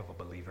life of a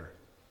believer.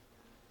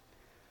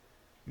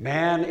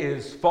 Man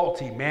is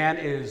faulty. Man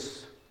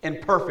is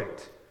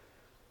imperfect.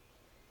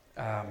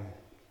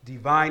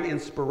 Divine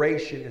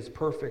inspiration is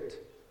perfect.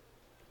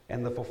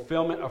 And the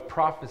fulfillment of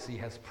prophecy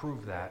has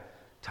proved that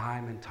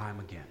time and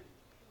time again.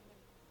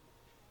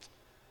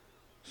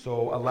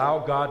 So allow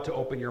God to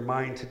open your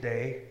mind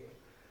today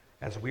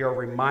as we are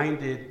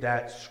reminded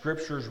that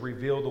scriptures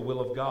reveal the will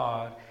of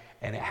God,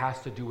 and it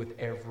has to do with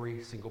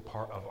every single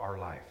part of our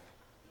life.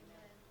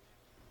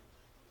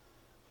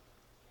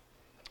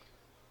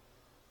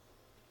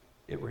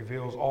 It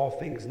reveals all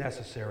things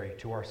necessary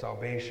to our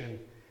salvation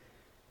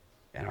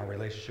and our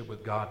relationship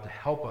with God to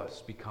help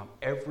us become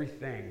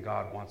everything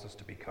God wants us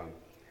to become.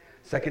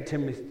 2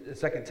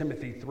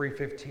 Timothy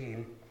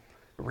 3:15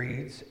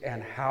 reads,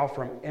 "And how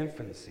from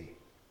infancy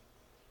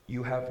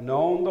you have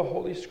known the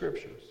Holy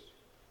Scriptures,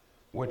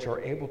 which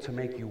are able to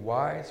make you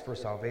wise for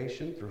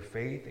salvation through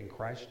faith in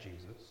Christ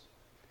Jesus."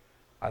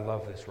 I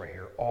love this right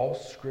here. All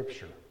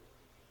Scripture.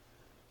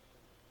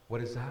 What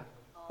is that?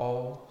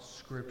 All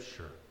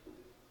Scripture.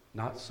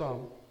 Not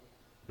some,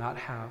 not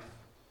half.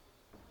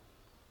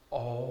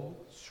 All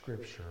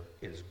Scripture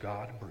is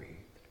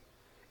God-breathed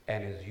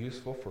and is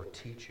useful for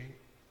teaching,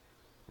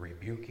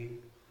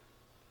 rebuking,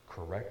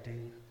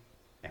 correcting,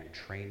 and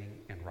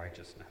training in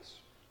righteousness.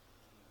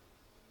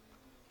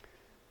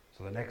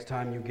 So the next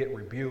time you get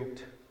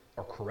rebuked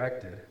or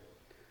corrected,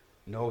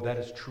 know that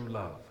is true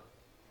love.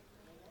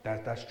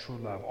 That's true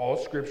love. All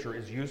Scripture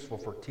is useful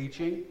for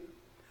teaching,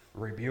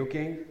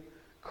 rebuking,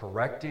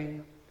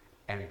 correcting,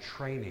 and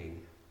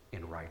training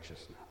in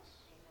righteousness,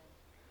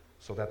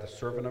 so that the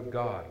servant of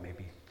God may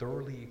be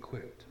thoroughly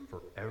equipped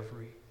for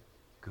every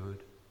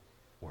good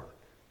work.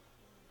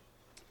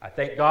 I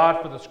thank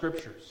God for the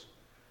Scriptures.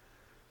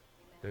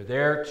 They're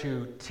there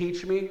to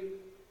teach me,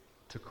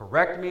 to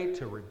correct me,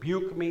 to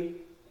rebuke me,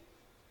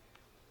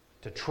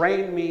 to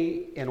train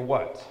me in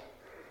what?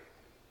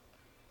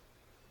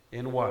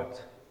 In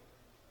what?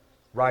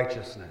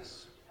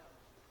 Righteousness.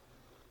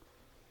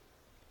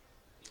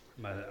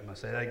 I'm going to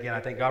say that again. I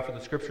thank God for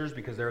the Scriptures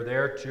because they're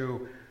there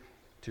to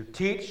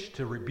teach,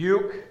 to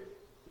rebuke,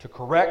 to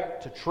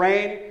correct, to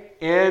train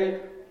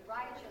in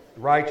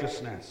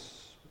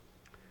righteousness.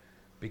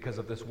 Because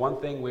of this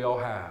one thing we all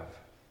have,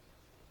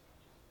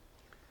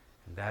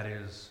 and that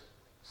is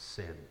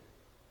sin.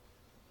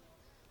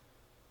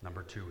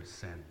 Number 2 is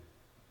sin.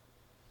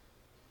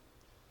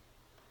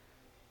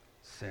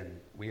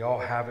 Sin. We all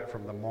have it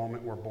from the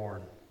moment we're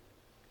born.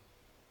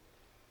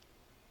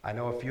 I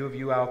know a few of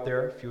you out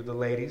there, a few of the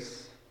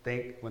ladies,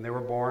 think when they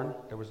were born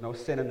there was no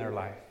sin in their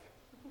life.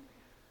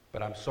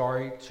 But I'm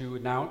sorry to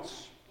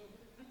announce,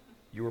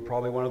 you were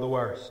probably one of the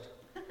worst.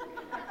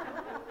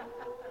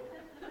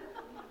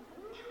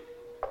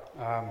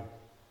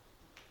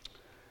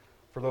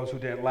 For those who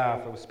didn't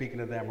laugh, I was speaking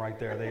to them right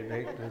there.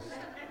 They just...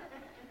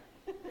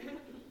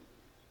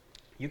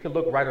 You can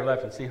look right or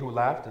left and see who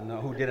laughed and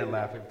who didn't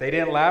laugh. If they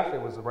didn't laugh,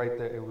 it was right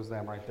there. It was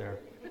them right there.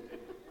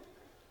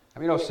 I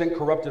mean, sin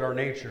corrupted our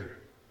nature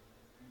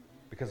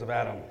because of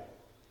Adam,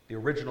 the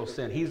original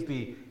sin. He's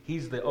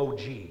the OG.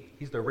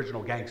 He's the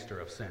original gangster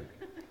of sin.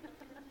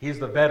 He's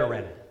the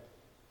veteran.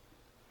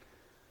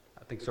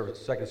 I think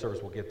second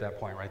service will get that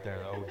point right there.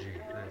 The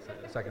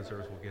OG. Second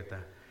service will get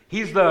that.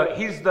 He's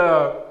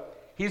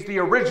the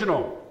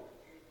original.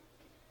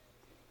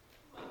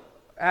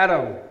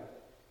 Adam.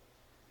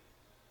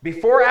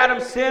 Before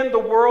Adam sinned, the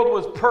world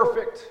was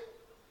perfect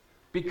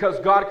because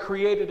God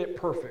created it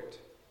perfect.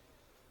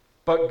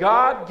 But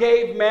God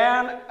gave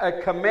man a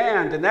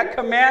command, and that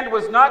command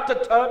was not to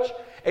touch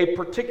a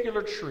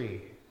particular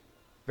tree.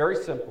 Very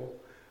simple.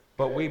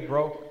 But we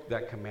broke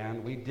that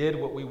command. We did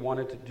what we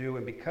wanted to do,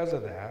 and because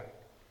of that,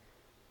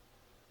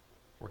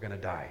 we're going to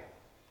die.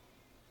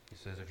 He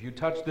says, if you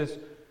touch this,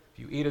 if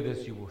you eat of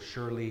this, you will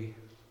surely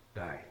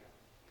die.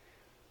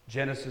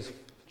 Genesis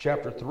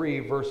chapter 3,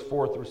 verse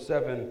 4 through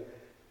 7.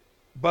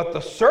 But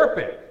the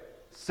serpent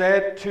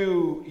said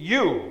to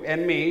you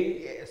and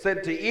me,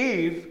 said to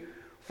Eve,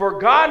 for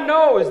God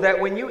knows that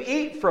when you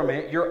eat from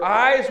it, your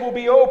eyes will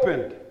be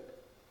opened,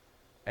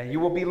 and you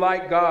will be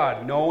like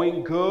God,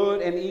 knowing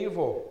good and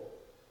evil.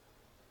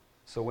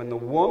 So when the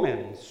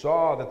woman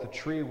saw that the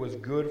tree was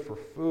good for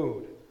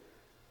food,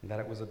 and that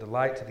it was a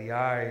delight to the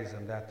eyes,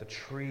 and that the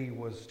tree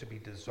was to be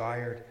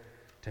desired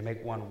to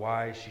make one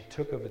wise, she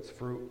took of its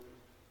fruit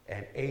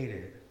and ate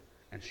it,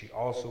 and she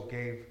also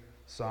gave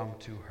some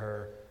to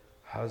her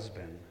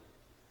husband.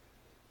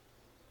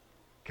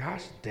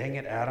 Gosh dang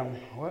it, Adam,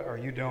 what are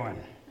you doing?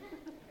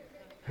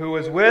 Who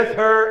was with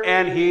her,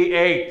 and he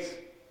ate.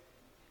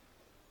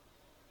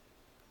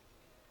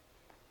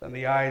 Then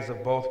the eyes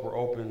of both were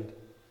opened,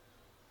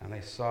 and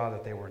they saw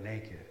that they were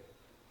naked.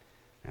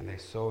 And they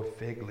sewed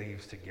fig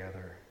leaves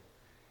together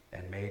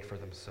and made for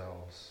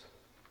themselves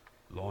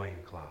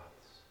loincloths.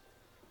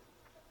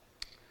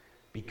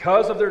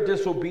 Because of their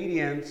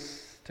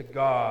disobedience to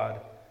God,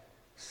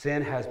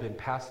 sin has been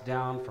passed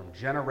down from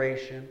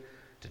generation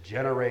to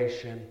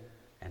generation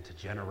and to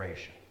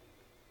generation.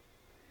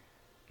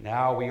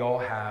 Now we all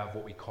have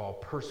what we call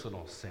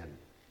personal sin.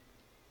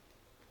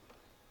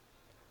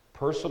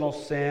 Personal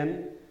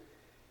sin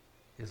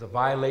is a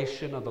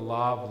violation of the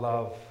law of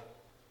love.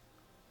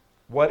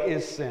 What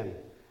is sin?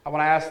 I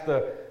want to ask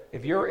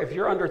if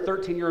you're under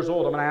 13 years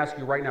old, I'm going to ask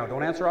you right now.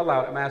 Don't answer out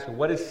loud. I'm going to ask you,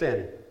 what is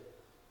sin?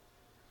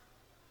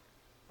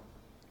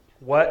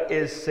 What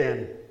is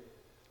sin?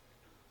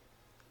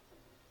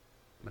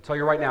 I'm going to tell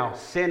you right now,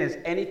 sin is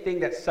anything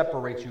that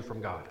separates you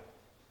from God.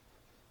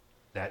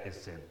 That is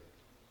sin.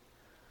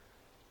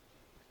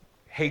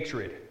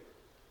 Hatred,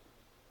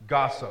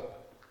 gossip,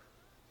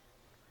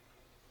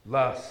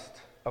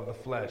 lust of the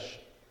flesh.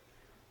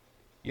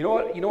 You know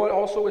what? You know what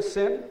also is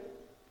sin?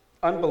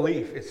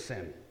 Unbelief is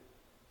sin.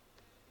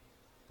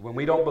 When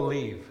we don't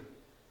believe,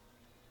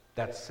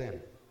 that's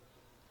sin.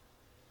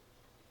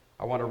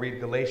 I want to read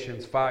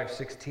Galatians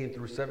 5:16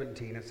 through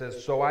 17. It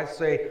says, "So I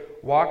say,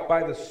 walk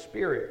by the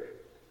Spirit,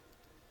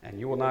 and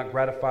you will not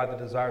gratify the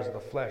desires of the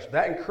flesh."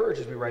 That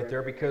encourages me right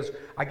there, because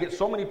I get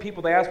so many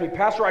people, they ask me,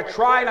 "Pastor, I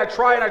try and I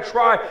try and I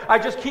try. I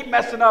just keep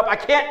messing up. I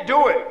can't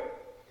do it."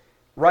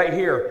 Right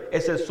here,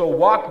 it says, "So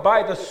walk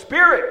by the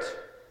Spirit,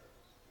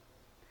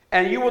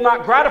 and you will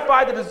not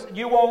gratify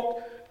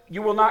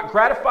you will not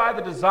gratify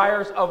the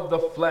desires of the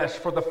flesh.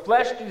 For the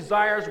flesh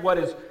desires what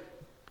is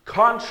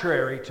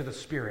contrary to the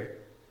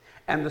Spirit,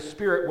 and the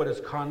Spirit what is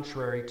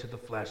contrary to the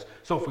flesh."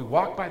 So if we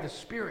walk by the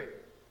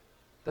Spirit,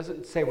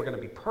 doesn't say we're going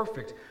to be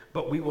perfect,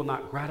 but we will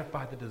not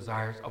gratify the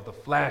desires of the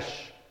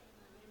flesh.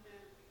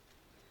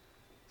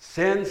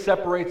 Sin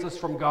separates us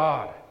from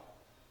God.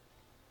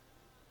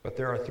 But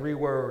there are 3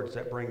 words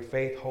that bring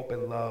faith, hope,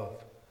 and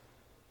love.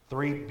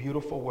 3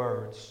 beautiful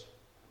words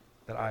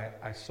that I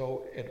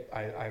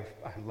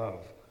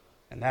love.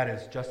 And that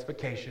is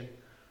justification,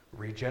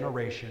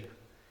 regeneration,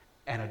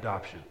 and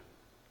adoption.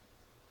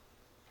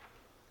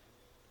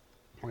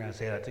 We're going to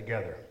say that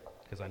together,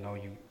 because I know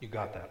you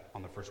got that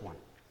on the first one.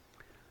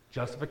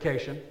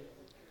 Justification,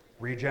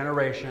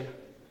 regeneration,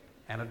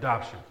 and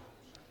adoption.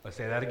 Let's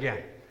say that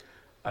again.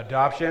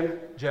 Adoption,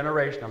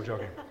 generation. I'm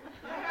joking.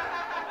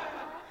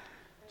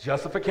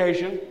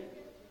 Justification,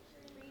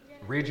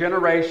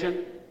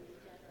 regeneration,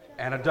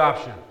 and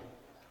adoption.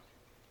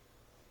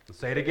 Let's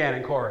say it again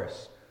in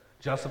chorus.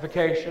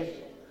 Justification,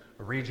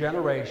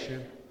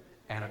 regeneration,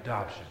 and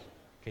adoption.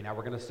 Okay, now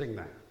we're going to sing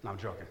that. No, I'm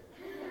joking.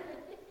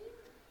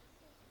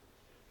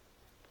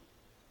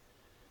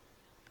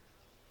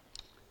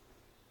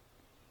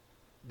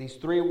 These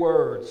 3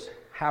 words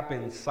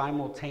happen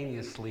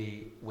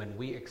simultaneously when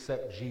we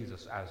accept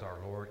Jesus as our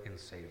Lord and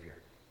Savior.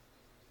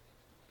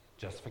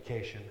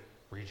 Justification,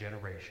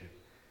 regeneration,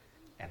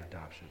 and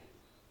adoption.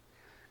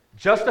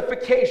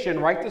 Justification,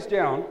 write this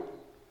down,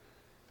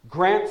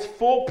 grants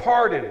full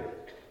pardon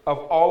of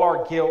all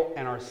our guilt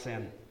and our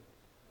sin.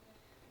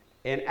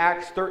 In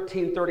Acts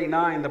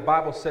 13:39, the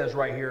Bible says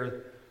right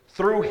here,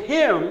 "Through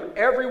him,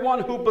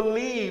 everyone who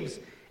believes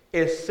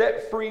is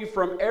set free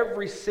from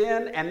every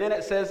sin," and then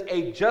it says,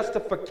 "a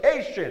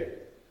justification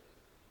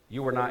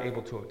you were not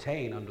able to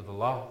obtain under the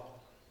law."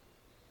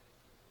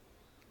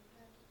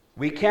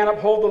 We can't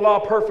uphold the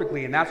law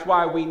perfectly, and that's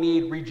why we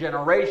need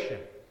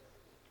regeneration.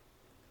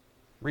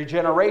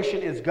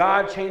 Regeneration is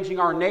God changing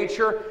our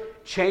nature,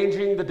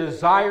 changing the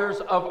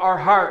desires of our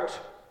heart.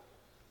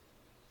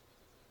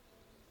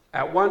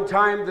 At one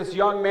time, this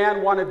young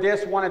man wanted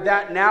this, wanted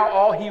that. Now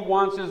all he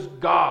wants is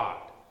God.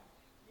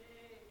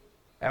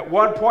 At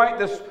one point,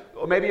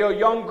 maybe a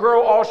young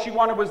girl, all she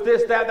wanted was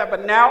this, that,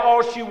 but now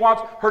all she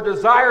wants, her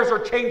desires are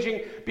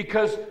changing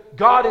because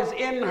God is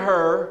in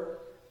her,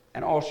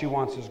 and all she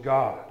wants is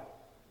God.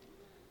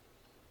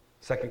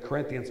 2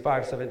 Corinthians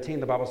 5:17,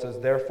 the Bible says,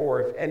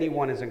 "Therefore, if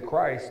anyone is in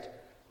Christ,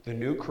 the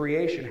new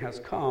creation has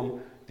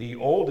come, the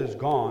old is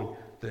gone,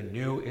 the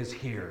new is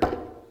here."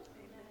 Amen.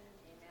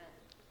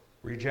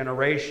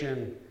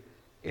 Regeneration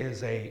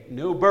is a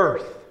new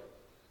birth.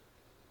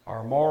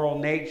 Our moral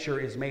nature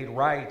is made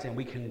right, and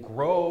we can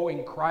grow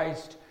in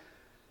Christ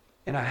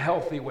in a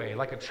healthy way,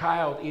 like a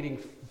child eating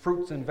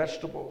fruits and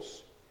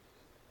vegetables.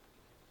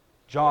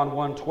 John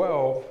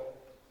 1:12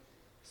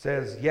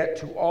 says, "Yet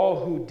to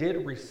all who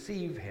did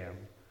receive him,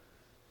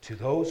 to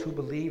those who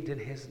believed in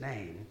his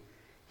name,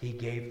 he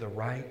gave the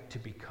right to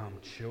become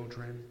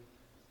children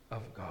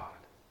of God."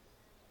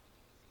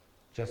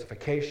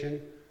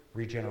 Justification,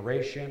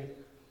 regeneration,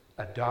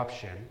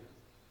 adoption.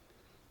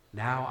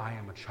 Now I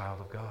am a child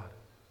of God.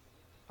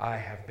 I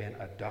have been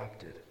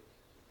adopted.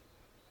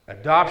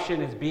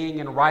 Adoption is being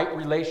in right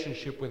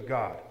relationship with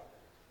God.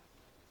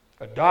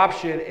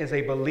 Adoption is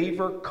a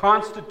believer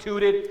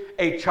constituted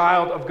a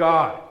child of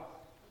God.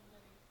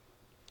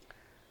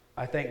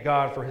 I thank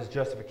God for his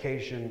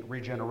justification,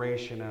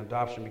 regeneration, and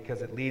adoption,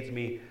 because it leads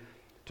me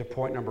to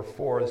point number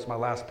 4. This is my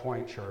last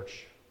point,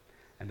 church,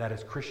 and that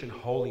is Christian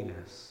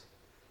holiness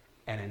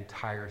and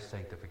entire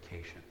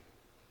sanctification.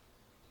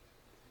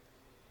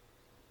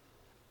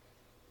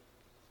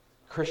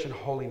 Christian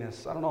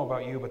holiness, I don't know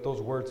about you, but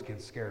those words can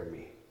scare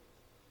me.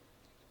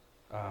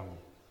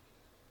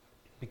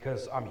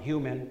 Because I'm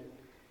human,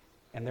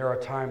 and there are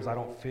times I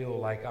don't feel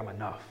like I'm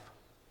enough.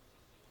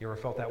 You ever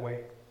felt that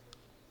way?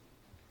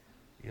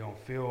 You don't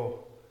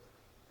feel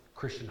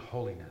Christian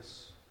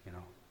holiness, you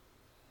know.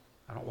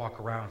 I don't walk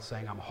around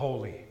saying I'm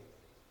holy,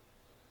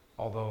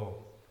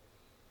 although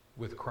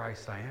with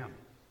Christ I am.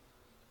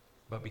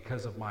 But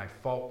because of my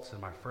faults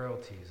and my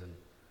frailties and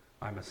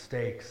my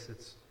mistakes,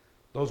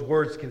 those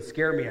words can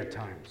scare me at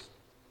times.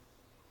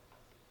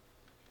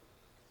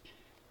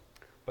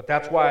 But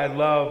that's why I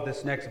love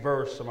this next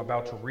verse I'm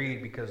about to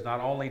read, because not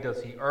only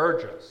does he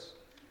urge us,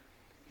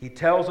 he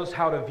tells us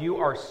how to view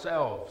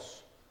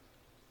ourselves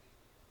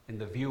in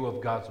the view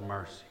of God's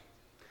mercy.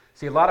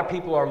 See, a lot of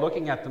people are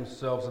looking at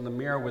themselves in the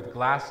mirror with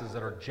glasses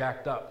that are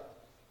jacked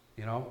up,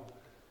 you know?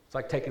 It's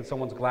like taking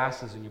someone's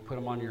glasses and you put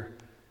them on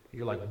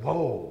you're like,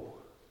 whoa,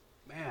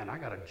 man, I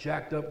got a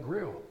jacked up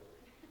grill,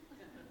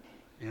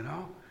 you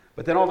know?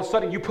 But then all of a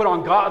sudden you put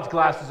on God's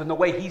glasses, and the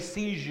way he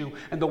sees you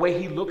and the way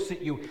he looks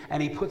at you,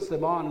 and he puts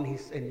them on,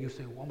 and you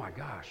say, oh my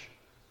gosh,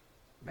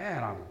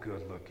 man, I'm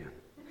good looking.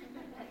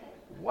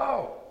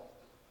 Whoa.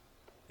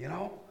 You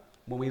know,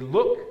 when we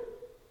look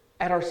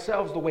at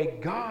ourselves the way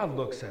God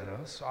looks at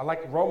us, I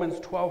like Romans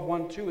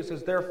 12:1-2. It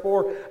says,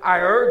 therefore, I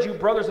urge you,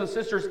 brothers and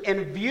sisters,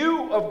 in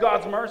view of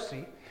God's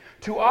mercy,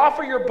 to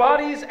offer your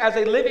bodies as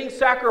a living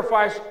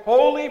sacrifice,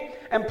 holy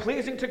and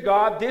pleasing to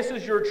God. This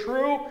is your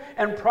true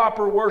and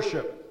proper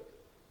worship.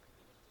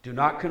 Do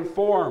not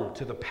conform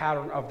to the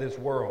pattern of this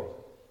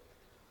world,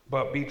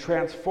 but be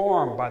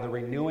transformed by the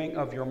renewing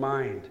of your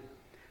mind.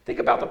 Think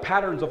about the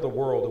patterns of the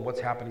world and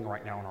what's happening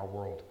right now in our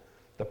world.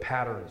 The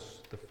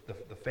patterns,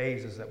 the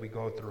phases that we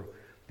go through,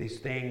 these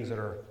things that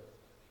are...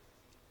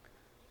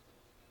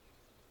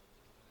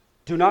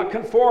 Do not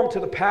conform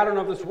to the pattern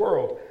of this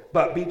world,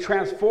 but be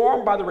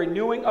transformed by the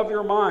renewing of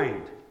your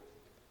mind.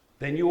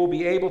 Then you will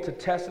be able to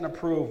test and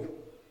approve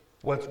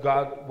what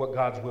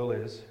God's will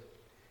is,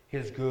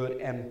 his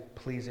good and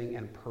pleasing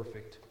and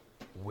perfect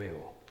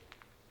will.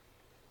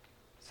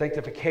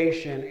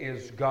 Sanctification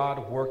is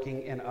God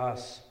working in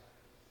us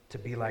to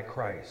be like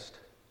Christ.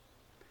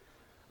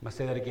 I'm going to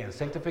say that again.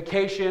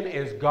 Sanctification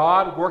is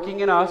God working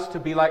in us to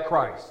be like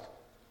Christ.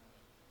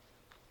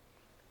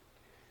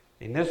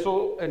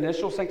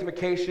 Initial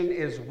sanctification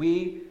is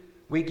we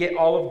get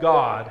all of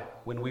God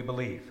when we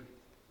believe.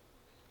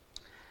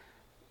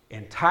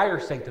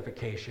 Entire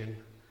sanctification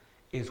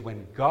is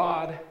when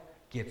God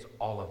gets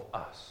all of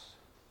us.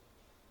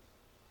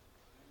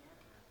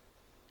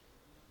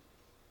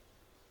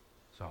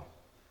 So,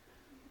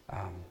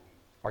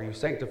 are you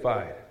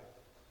sanctified?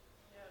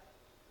 Yeah.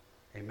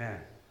 Amen.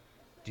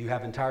 Do you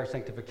have entire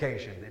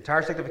sanctification?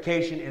 Entire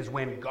sanctification is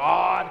when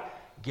God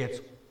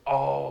gets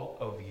all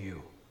of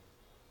you.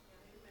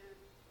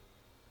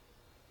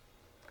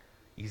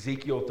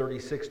 Ezekiel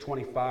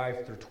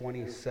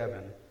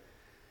 36:25-27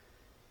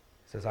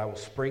 says, I will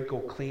sprinkle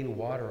clean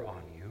water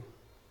on you,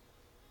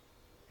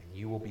 and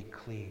you will be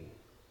clean.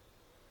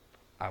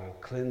 I will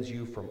cleanse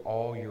you from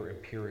all your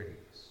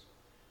impurities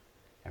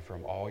and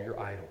from all your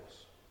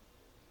idols.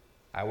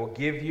 I will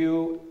give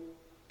you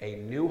a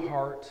new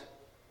heart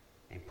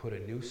and put a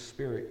new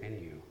spirit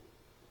in you.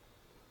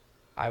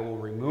 I will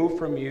remove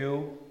from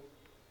you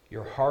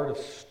your heart of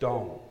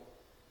stone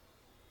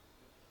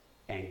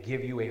and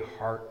give you a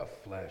heart of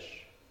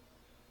flesh,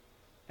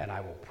 and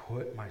I will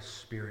put my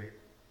spirit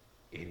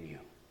in you.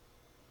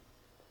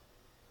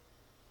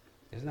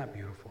 Isn't that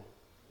beautiful?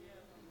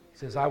 He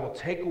says, I will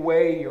take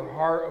away your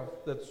heart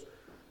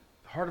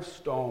of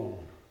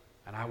stone,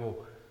 and I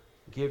will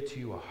give to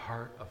you a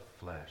heart of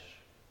flesh.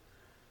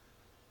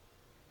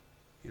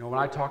 You know, when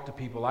I talk to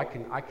people, I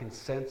can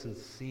sense and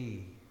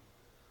see.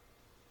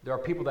 There are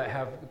people that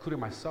have, including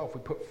myself, we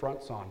put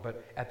fronts on.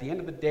 But at the end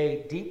of the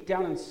day, deep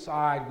down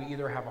inside, we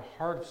either have a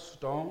heart of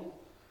stone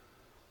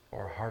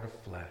or a heart of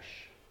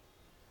flesh.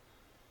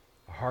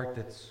 A heart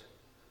that's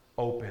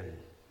open,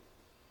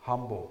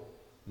 humble,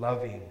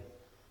 loving,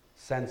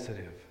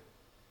 sensitive.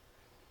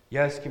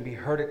 Yes, can be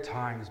hurt at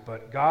times,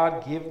 but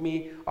God, give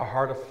me a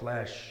heart of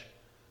flesh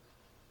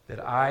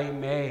that I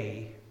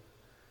may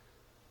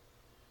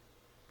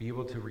be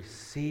able to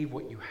receive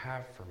what you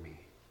have for me.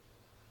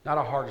 Not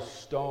a heart of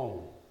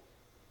stone,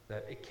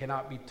 that it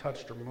cannot be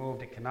touched or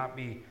moved, it cannot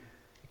be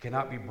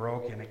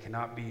broken,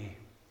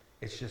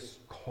 it's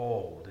just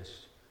cold.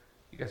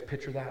 You guys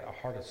picture that? A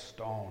heart of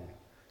stone.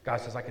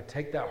 God says, I can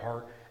take that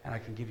heart and I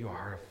can give you a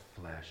heart of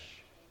flesh.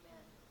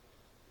 Amen.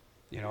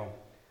 You know,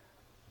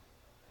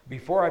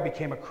 before I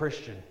became a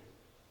Christian,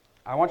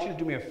 I want you to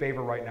do me a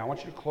favor right now. I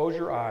want you to close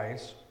your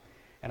eyes,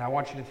 and I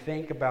want you to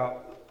think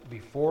about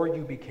before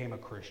you became a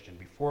Christian,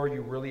 before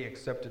you really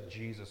accepted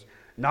Jesus.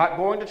 Not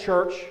going to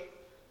church.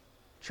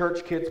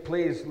 Church kids,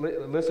 please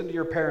listen to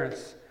your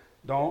parents.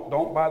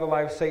 Don't buy the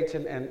lie of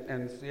Satan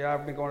and say,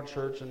 I've been going to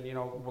church and, you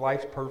know,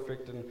 life's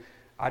perfect and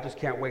I just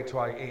can't wait till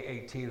I'm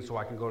 18 so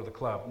I can go to the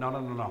club.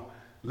 No.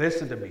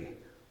 Listen to me.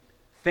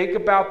 Think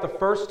about the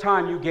first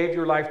time you gave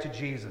your life to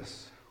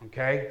Jesus,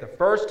 okay? The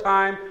first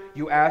time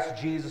you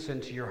asked Jesus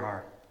into your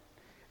heart.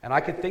 And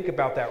I can think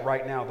about that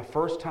right now. The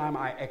first time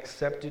I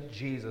accepted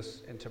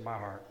Jesus into my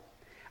heart.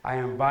 I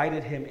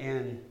invited him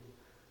in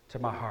to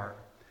my heart.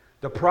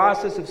 The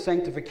process of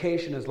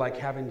sanctification is like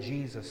having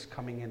Jesus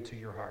coming into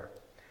your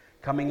heart,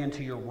 coming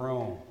into your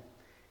room,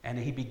 and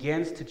he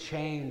begins to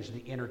change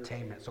the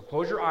entertainment. So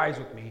close your eyes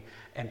with me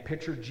and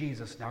picture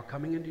Jesus now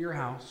coming into your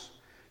house.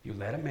 You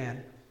let him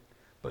in,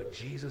 but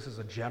Jesus is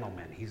a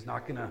gentleman. He's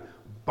not going to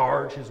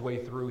barge his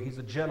way through. He's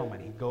a gentleman.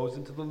 He goes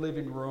into the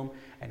living room,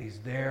 and he's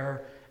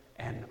there,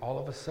 and all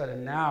of a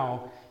sudden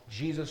now,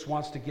 Jesus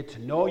wants to get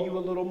to know you a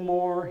little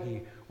more.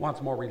 He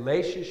wants more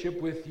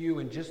relationship with you.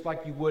 And just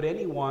like you would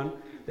anyone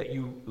that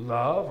you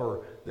love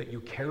or that you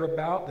care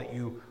about, that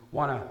you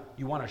want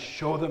to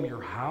show them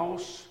your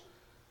house,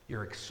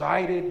 you're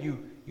excited,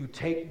 you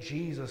take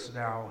Jesus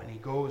now and he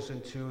goes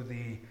into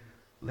the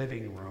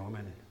living room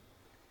and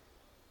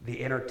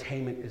the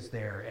entertainment is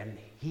there. And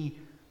he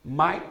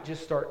might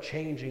just start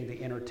changing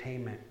the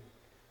entertainment.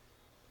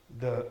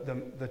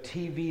 The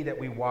TV that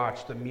we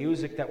watch, the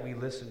music that we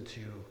listen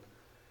to.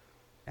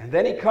 And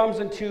then he comes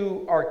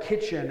into our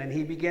kitchen and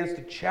he begins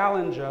to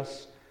challenge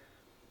us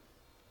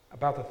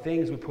about the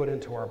things we put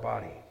into our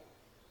body,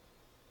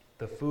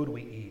 the food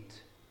we eat.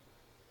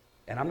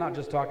 And I'm not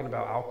just talking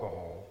about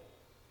alcohol.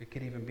 It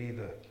could even be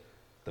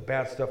the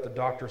bad stuff the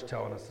doctor's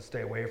telling us to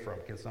stay away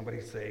from. Can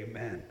somebody say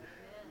amen?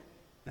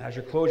 And as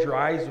you close your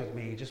eyes with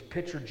me, just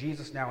picture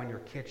Jesus now in your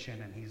kitchen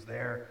and he's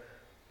there.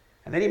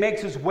 And then he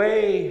makes his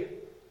way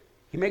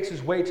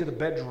to the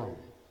bedroom.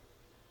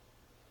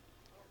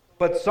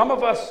 But some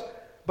of us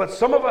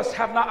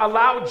have not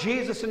allowed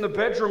Jesus in the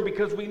bedroom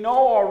because we know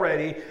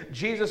already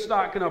Jesus is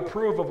not going to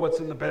approve of what's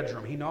in the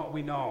bedroom.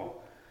 We know.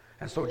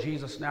 And so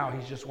Jesus now,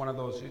 he's just one of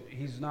those,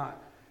 he's just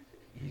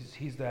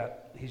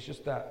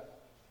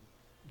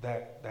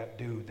that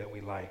dude that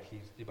we like.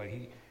 But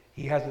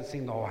he hasn't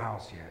seen the whole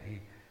house yet.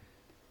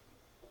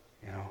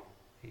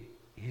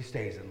 He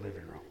stays in the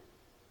living room.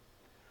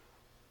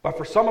 But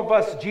for some of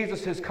us,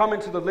 Jesus has come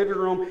into the living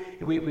room.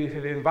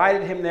 We've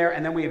invited him there,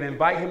 and then we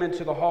invite him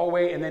into the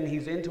hallway, and then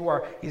he's in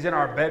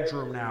our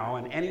bedroom now.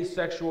 And any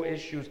sexual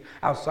issues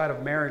outside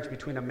of marriage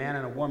between a man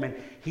and a woman,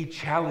 he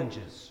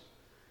challenges.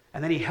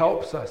 And then he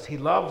helps us. He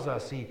loves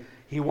us.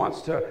 He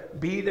wants to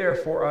be there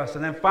for us.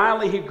 And then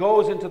finally, he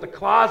goes into the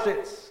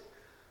closets.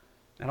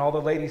 And all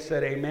the ladies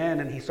said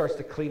amen, and he starts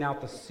to clean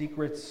out the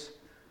secrets.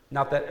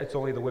 Not that it's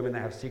only the women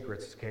that have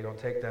secrets, okay? Don't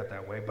take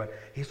that way. But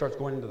he starts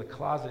going into the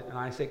closet, and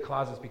I say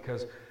closets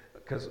because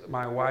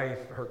my wife,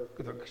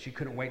 she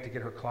couldn't wait to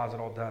get her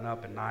closet all done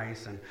up and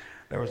nice, and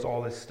there was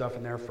all this stuff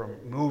in there from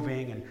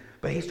moving.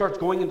 But he starts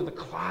going into the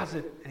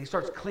closet, and he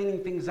starts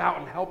cleaning things out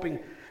and helping.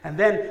 And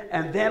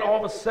then all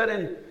of a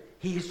sudden,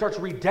 he starts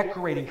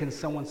redecorating. Can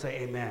someone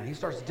say amen? He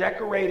starts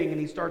decorating, and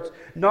he starts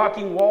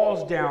knocking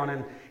walls down,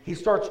 and he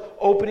starts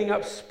opening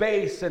up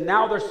space, and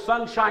now there's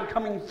sunshine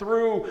coming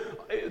through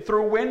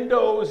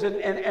windows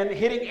and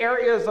hitting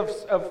areas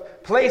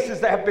of places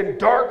that have been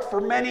dark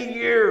for many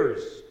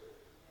years.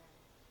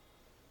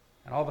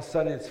 And all of a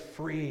sudden it's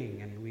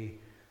freeing, and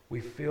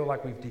we feel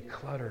like we've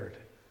decluttered.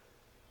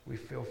 We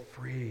feel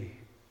free.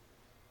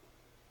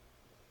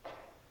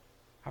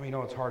 How many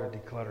know it's hard to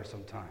declutter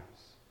sometimes?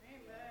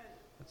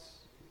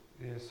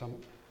 Amen.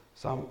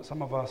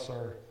 Some of us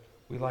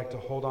we like to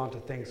hold on to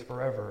things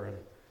forever, and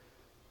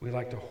we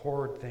like to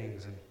hoard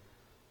things, and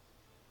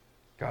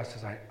God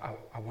says, I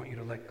want you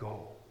to let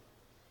go.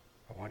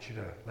 I want you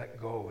to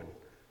let go, and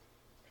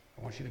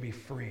I want you to be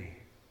free.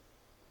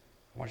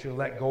 I want you to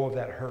let go of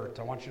that hurt.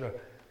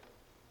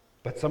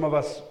 But some of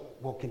us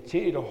will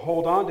continue to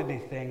hold on to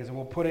these things, and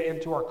we'll put it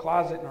into our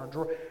closet and our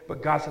drawer.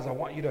 But God says, I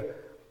want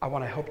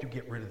to help you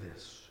get rid of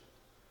this.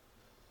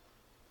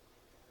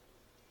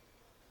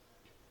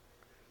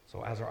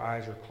 So as our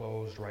eyes are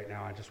closed right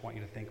now, I just want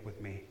you to think with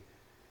me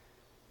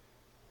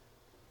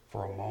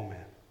for a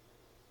moment.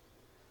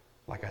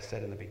 Like I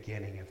said in the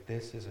beginning, if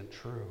this isn't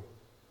true,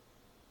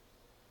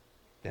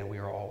 then we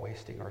are all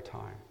wasting our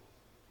time.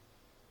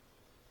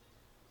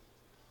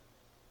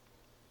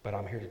 But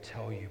I'm here to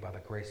tell you, by the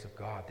grace of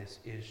God, this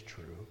is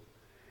true.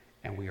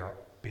 And we are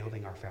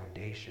building our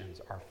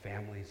foundations, our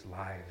families'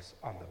 lives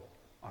on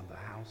the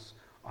house,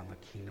 on the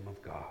kingdom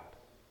of God.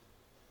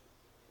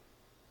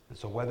 And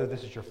so whether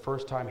this is your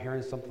first time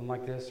hearing something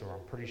like this, or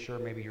I'm pretty sure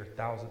maybe your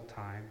 1,000th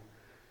time,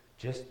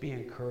 just be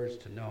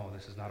encouraged to know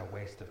this is not a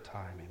waste of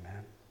time,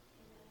 amen?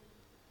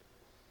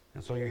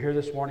 And so you're here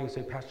this morning and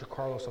say, Pastor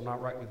Carlos, I'm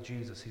not right with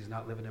Jesus. He's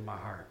not living in my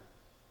heart.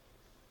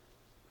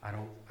 I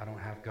don't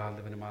have God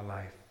living in my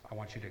life. I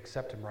want you to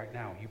accept him right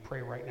now. You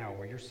pray right now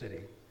where you're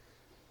sitting.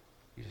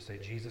 You just say,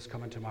 Jesus,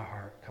 come into my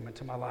heart. Come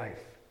into my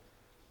life.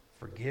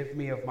 Forgive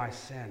me of my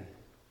sin.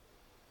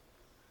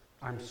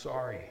 I'm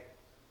sorry.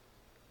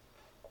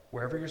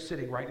 Wherever you're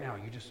sitting right now,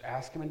 you just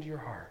ask him into your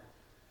heart.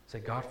 Say,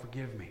 God,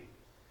 forgive me.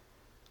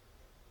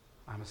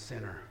 I'm a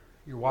sinner.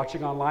 You're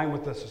watching online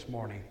with us this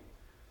morning.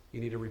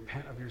 You need to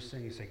repent of your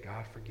sin. You say,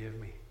 God, forgive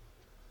me.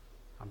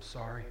 I'm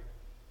sorry.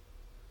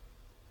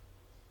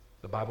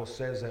 The Bible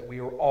says that we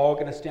are all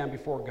going to stand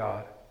before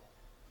God.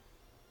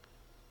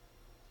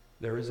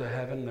 There is a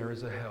heaven, there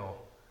is a hell,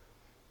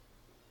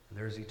 and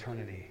there is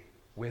eternity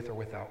with or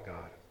without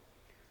God.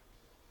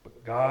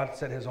 But God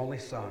sent his only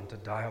Son to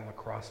die on the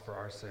cross for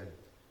our sin.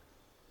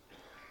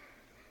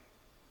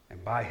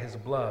 And by his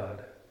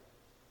blood,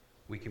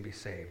 we can be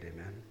saved.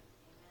 Amen?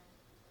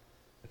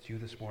 That's you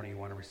this morning. You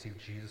want to receive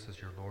Jesus as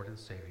your Lord and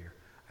Savior.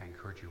 I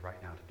encourage you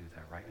right now to do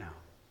that right now.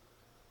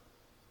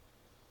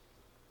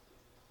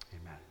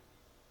 Amen.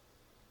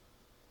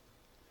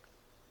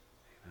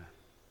 Amen.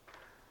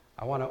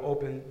 I want to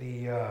open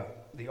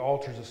the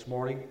altars this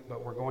morning,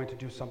 but we're going to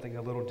do something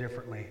a little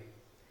differently.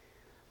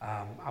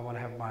 I want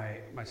to have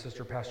my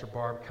sister, Pastor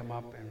Barb, come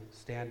up and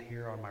stand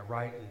here on my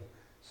right, and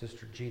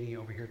Sister Jeannie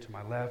over here to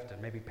my left,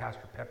 and maybe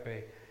Pastor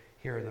Pepe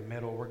here in the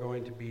middle. We're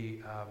going to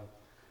be,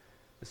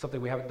 it's something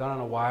we haven't done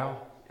in a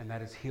while, and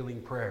that is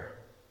healing prayer.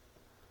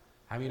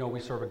 How many know we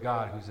serve a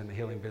God who's in the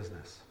healing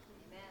business?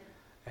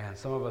 Amen. And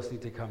some of us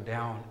need to come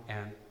down,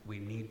 and we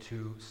need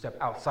to step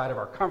outside of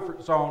our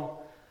comfort zone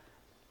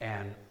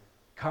and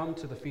come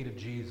to the feet of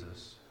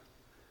Jesus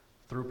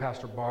through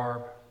Pastor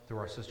Barb, through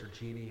our sister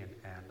Jeannie,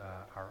 and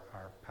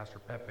our Pastor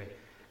Pepe,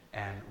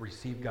 and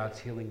receive God's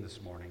healing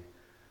this morning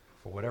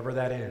for whatever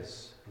that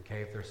is.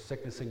 Okay, if there's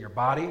sickness in your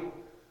body,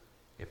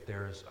 if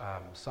there's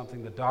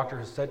something the doctor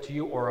has said to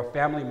you or a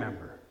family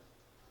member,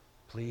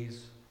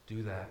 please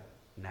do that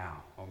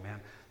now. Oh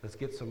man, let's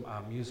get some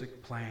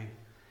music playing.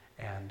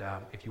 And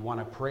if you want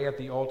to pray at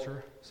the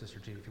altar, Sister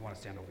Jeannie, if you want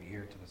to stand over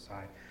here to the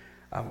side,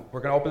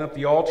 we're going to open up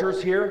the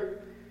altars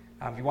here.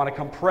 If you want to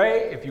come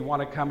pray, if you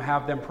want to come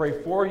have them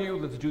pray for you,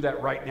 let's do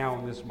that right now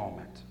in this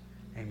moment.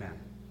 Amen.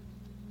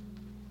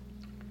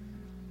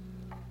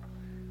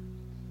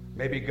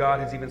 Maybe God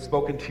has even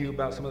spoken to you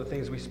about some of the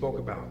things we spoke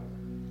about.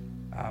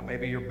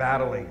 Maybe you're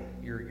battling,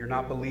 you're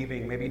not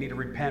believing. Maybe you need to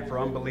repent for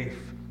unbelief.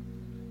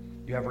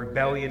 You have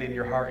rebellion in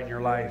your heart and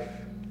your life.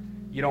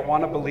 You don't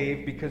want to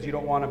believe because you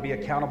don't want to be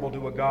accountable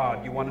to a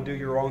God. You want to do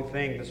your own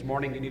thing. This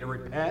morning you need to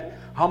repent,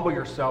 humble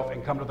yourself,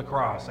 and come to the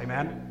cross.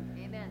 Amen?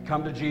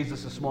 Come to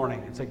Jesus this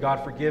morning and say,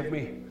 God, forgive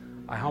me.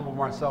 I humble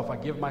myself. I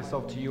give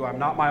myself to you. I'm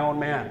not my own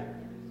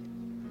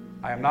man.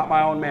 I am not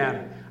my own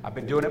man. I've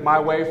been doing it my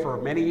way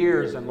for many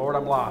years, and Lord,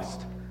 I'm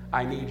lost.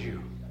 I need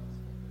you.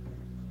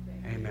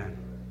 Amen.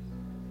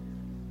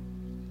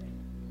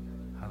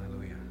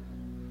 Hallelujah.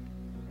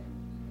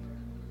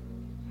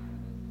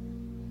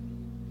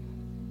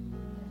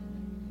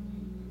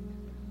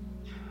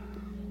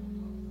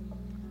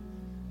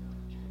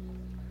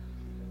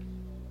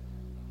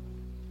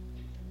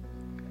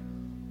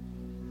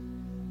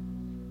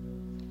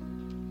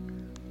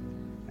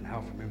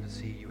 From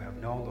infancy you have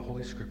known the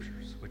Holy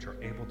Scriptures, which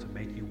are able to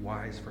make you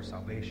wise for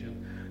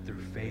salvation through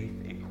faith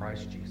in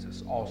Christ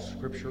Jesus. All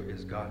Scripture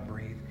is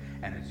God-breathed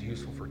and is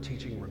useful for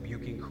teaching,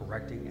 rebuking,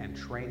 correcting, and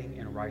training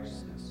in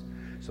righteousness,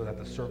 so that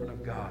the servant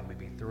of God may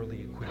be thoroughly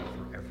equipped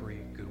for every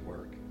good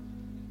work.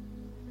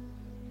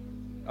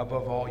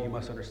 Above all, you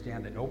must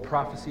understand that no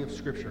prophecy of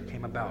Scripture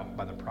came about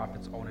by the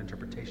prophet's own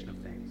interpretation of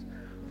things.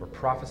 For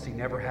prophecy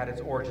never had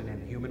its origin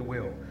in human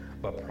will,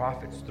 but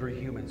prophets through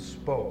humans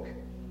spoke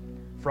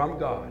from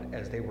God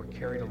as they were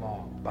carried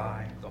along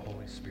by the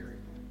Holy Spirit.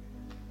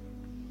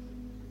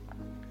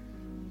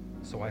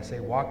 So I say,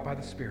 walk by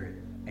the Spirit,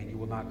 and you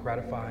will not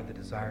gratify the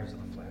desires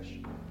of the flesh.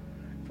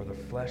 For the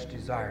flesh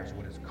desires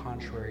what is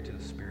contrary to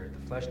the Spirit.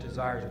 The flesh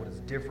desires what is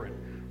different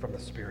from the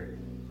Spirit,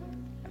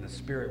 and the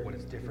Spirit what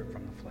is different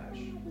from the flesh.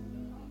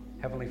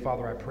 Heavenly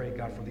Father, I pray,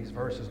 God, for these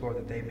verses, Lord,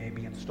 that they may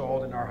be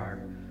installed in our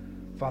heart.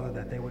 Father,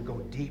 that they would go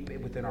deep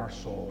within our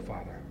soul,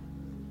 Father.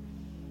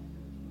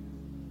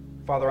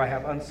 Father, I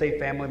have unsaved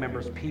family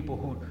members,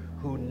 people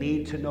who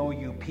need to know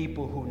you,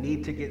 people who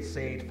need to get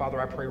saved. Father,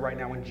 I pray right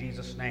now in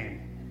Jesus'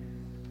 name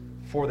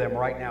for them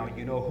right now.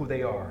 You know who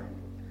they are.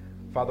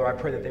 Father, I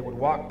pray that they would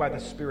walk by the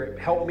Spirit.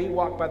 Help me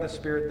walk by the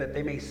Spirit, that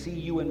they may see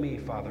you in me,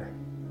 Father.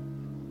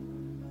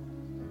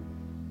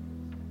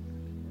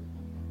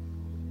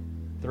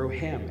 Through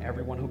him,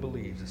 everyone who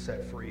believes is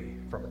set free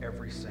from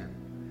every sin.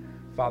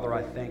 Father,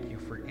 I thank you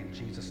for, in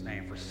Jesus'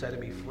 name, for setting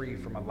me free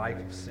from a life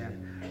of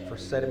sin, for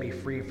setting me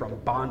free from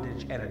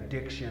bondage and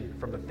addiction,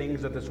 from the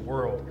things of this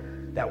world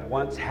that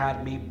once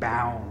had me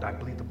bound. I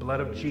plead the blood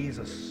of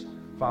Jesus,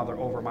 Father,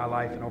 over my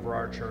life and over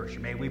our church.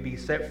 May we be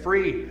set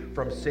free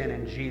from sin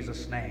in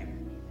Jesus'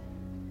 name.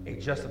 A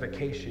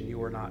justification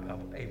you are not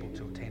able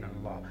to obtain under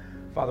law.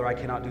 Father, I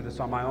cannot do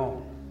this on my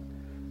own.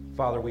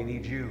 Father, we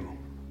need you.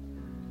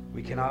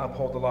 We cannot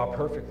uphold the law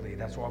perfectly.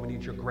 That's why we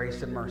need your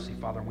grace and mercy,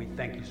 Father, and we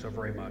thank you so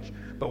very much.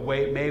 But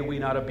may we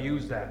not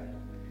abuse that.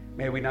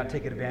 May we not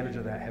take advantage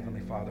of that,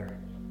 Heavenly Father.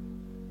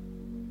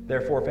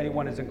 Therefore, if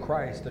anyone is in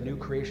Christ, the new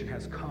creation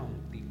has come.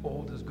 The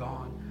old is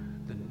gone.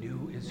 The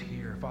new is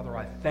here. Father,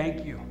 I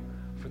thank you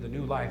for the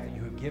new life that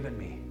you have given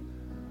me,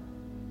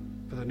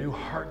 for the new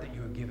heart that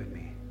you have given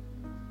me.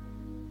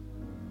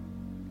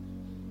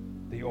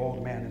 The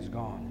old man is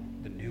gone.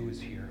 The new is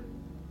here.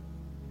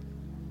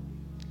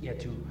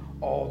 Yet to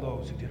all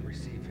those who did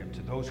receive him,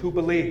 to those who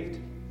believed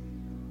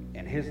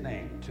in his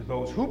name, to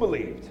those who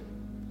believed,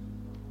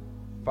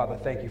 Father,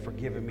 thank you for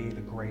giving me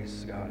the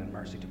grace, God, and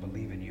mercy to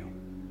believe in you.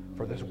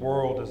 For this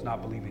world does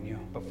not believe in you.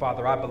 But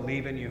Father, I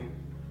believe in you.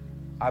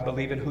 I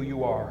believe in who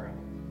you are.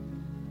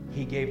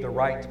 He gave the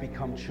right to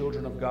become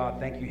children of God.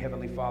 Thank you,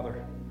 Heavenly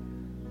Father,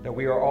 that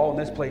we are all in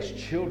this place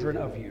children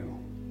of you.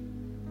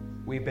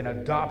 We've been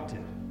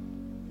adopted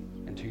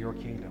into your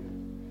kingdom.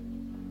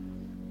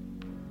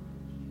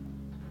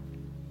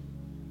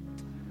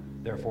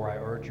 Therefore, I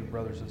urge you,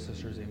 brothers and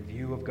sisters, in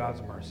view of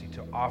God's mercy,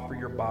 to offer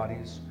your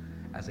bodies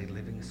as a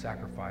living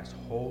sacrifice,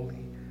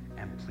 holy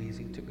and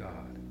pleasing to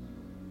God.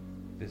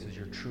 This is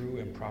your true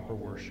and proper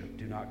worship.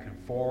 Do not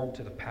conform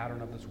to the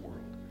pattern of this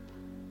world,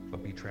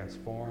 but be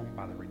transformed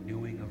by the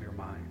renewing of your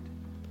mind.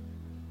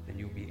 Then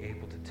you'll be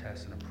able to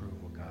test and approve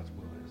what God's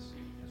will is,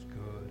 his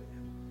good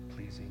and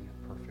pleasing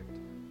and perfect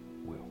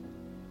will.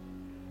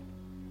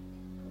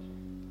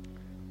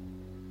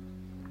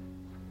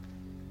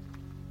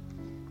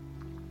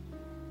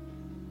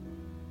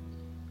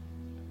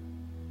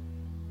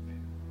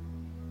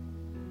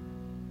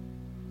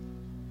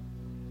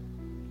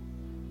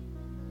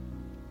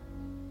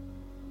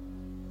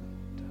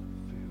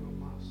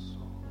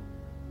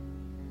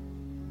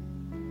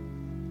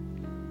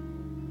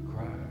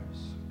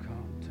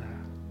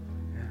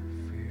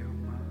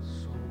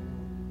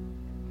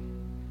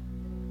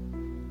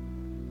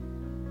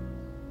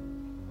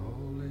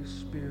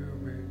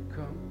 Spirit,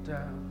 come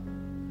down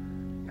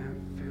and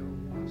fill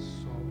my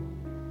soul.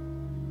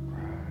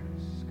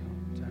 Christ,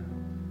 come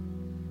down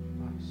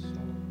my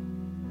soul.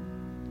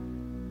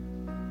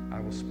 I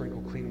will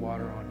sprinkle clean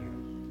water on you,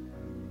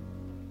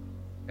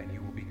 and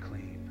you will be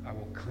clean. I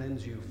will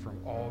cleanse you from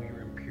all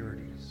your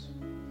impurities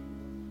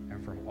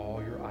and from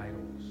all your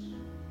idols.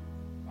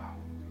 Wow.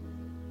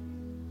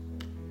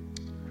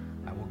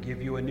 I will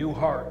give you a new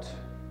heart.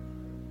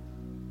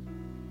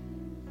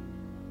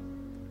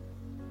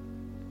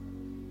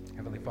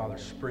 Heavenly Father,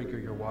 sprinkle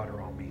your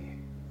water on me.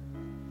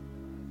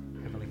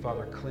 Heavenly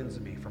Father, cleanse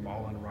me from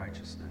all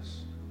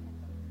unrighteousness.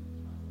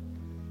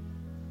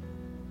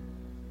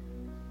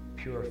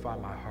 Purify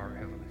my heart,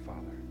 Heavenly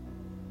Father.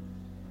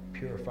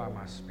 Purify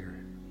my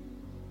spirit.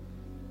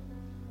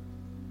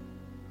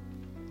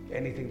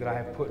 Anything that I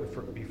have put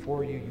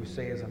before you, you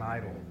say is an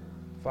idol.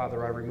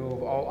 Father, I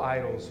remove all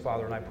idols,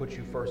 Father, and I put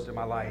you first in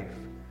my life.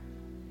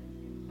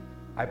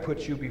 I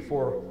put you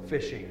before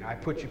fishing. I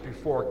put you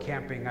before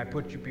camping. I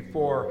put you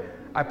before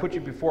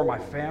my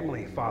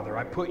family, Father.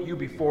 I put you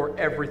before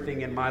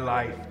everything in my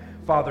life.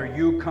 Father,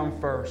 you come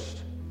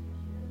first.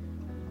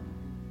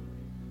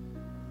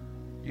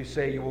 You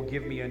say you will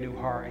give me a new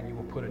heart and you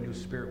will put a new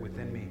spirit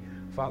within me.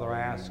 Father, I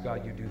ask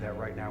God you do that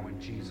right now in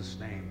Jesus'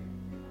 name.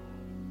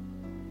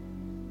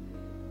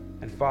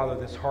 And Father,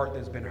 this heart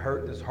that's been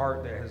hurt, this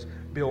heart that has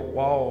built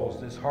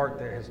walls, this heart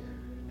that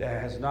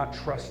has not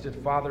trusted,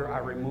 Father, I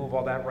remove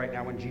all that right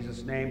now in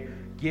Jesus'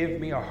 name. Give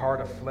me a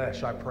heart of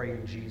flesh, I pray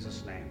in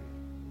Jesus' name.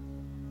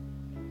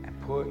 And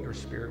put your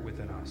spirit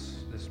within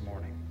us this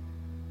morning.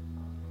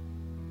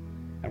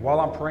 And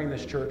while I'm praying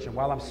this, church, and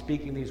while I'm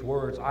speaking these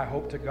words, I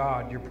hope to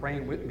God you're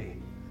praying with me.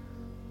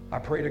 I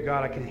pray to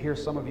God, I can hear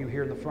some of you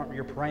here in the front,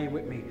 you're praying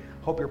with me.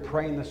 Hope you're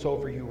praying this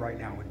over you right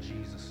now in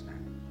Jesus' name.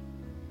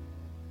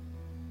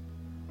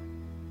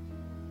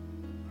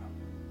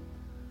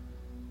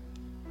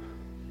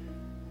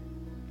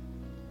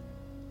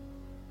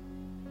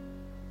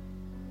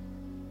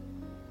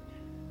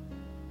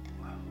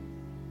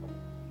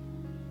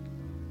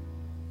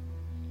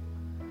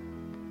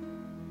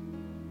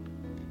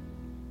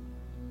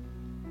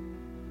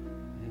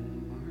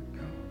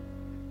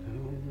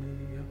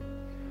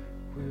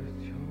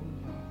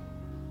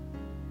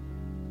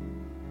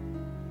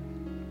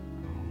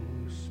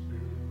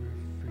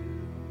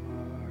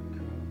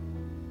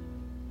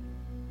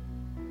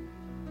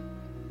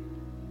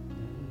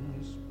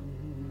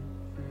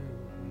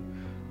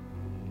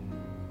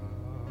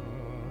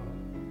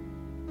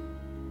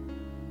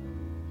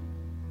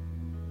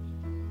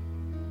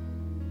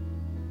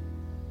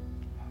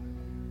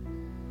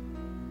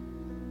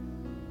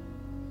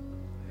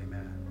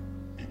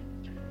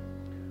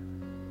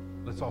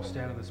 Let's all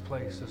stand in this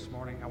place this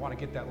morning. I want to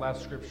get that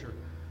last scripture.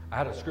 I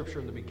had a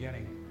scripture in the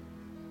beginning.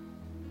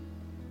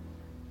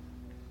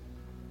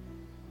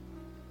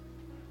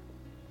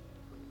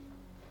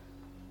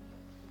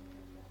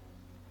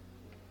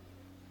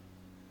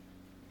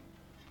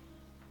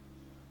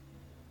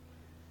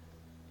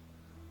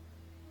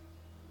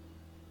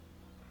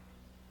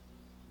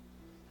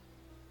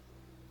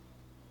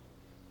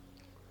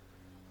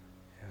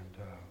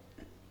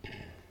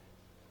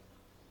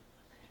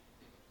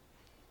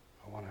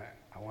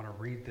 I want to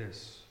read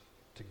this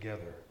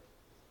together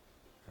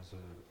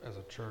as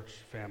a church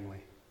family.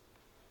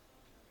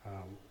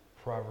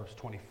 Proverbs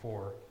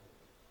 24.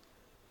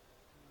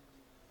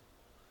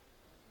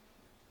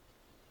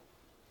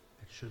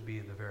 It should be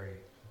in the very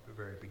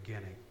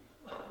beginning.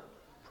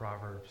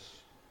 Proverbs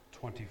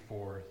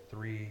 24,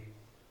 3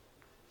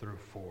 through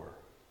 4.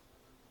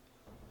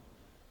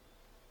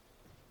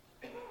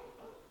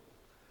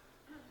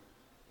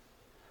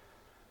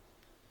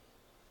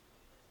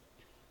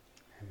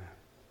 Amen.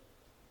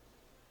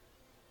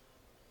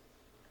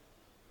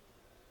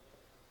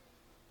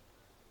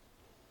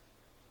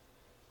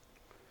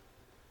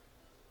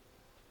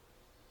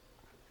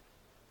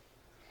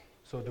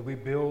 So do we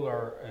build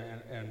our,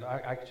 and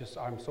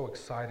I'm so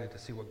excited to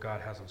see what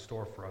God has in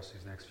store for us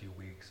these next few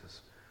weeks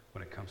is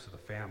when it comes to the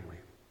family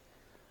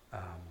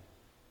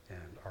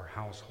and our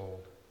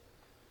household.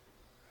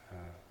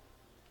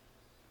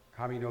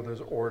 How many know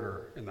there's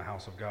order in the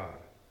house of God?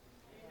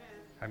 Amen.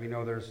 How many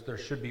know there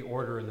should be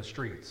order in the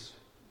streets?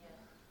 Yes.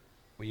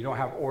 When you don't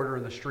have order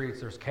in the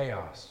streets, there's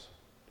chaos.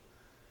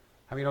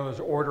 How many know there's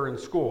order in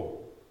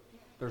school?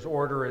 There's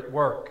order at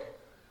work.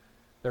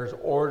 There's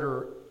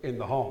order in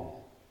the home.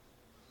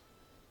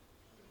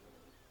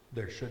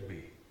 There should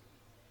be.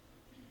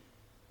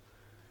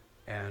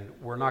 And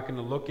we're not going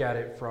to look at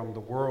it from the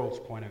world's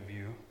point of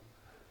view.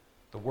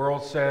 The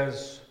world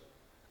says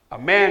a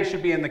man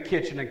should be in the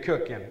kitchen and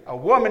cooking. A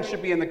woman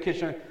should be in the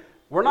kitchen.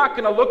 We're not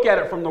going to look at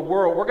it from the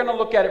world. We're going to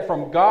look at it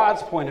from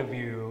God's point of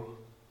view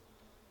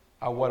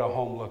of what a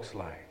home looks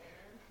like.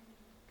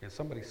 Can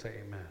somebody say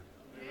amen?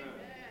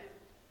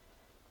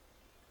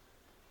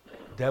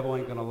 Devil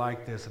ain't going to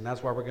like this, and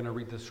that's why we're going to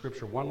read this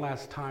scripture one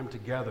last time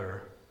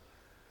together.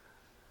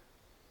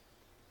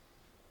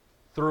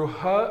 Through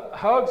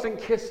hugs and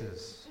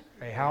kisses,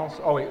 a house...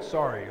 Oh, wait,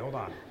 sorry, hold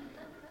on.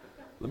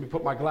 Let me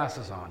put my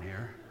glasses on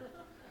here.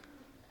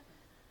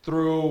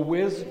 Through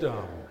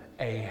wisdom,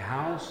 a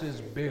house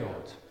is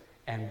built,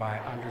 and by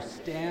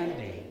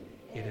understanding,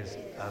 it is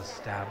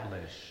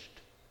established.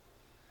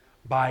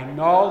 By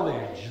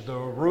knowledge, the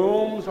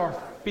rooms are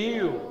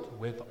filled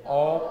with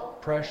all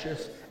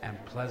precious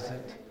and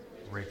pleasant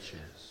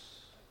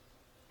riches.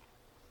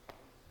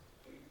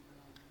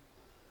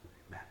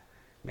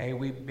 May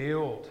we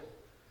build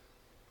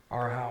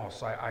our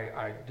house.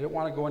 I didn't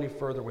want to go any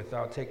further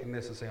without taking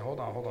this and saying, hold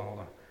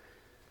on.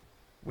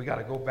 We got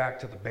to go back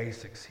to the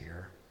basics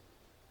here.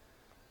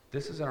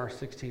 This is in our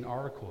 16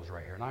 articles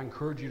right here. And I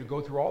encourage you to go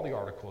through all the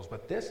articles,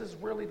 but this is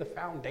really the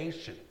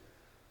foundation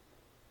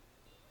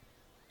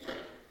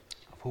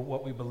of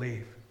what we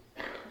believe.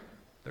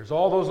 There's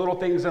all those little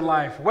things in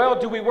life. Well,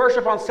 do we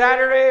worship on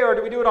Saturday or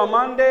do we do it on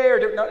Monday?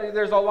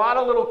 There's a lot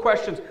of little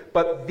questions.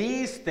 But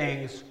these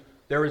things,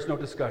 there is no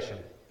discussion.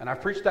 And I've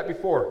preached that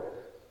before.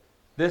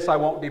 This I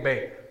won't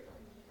debate.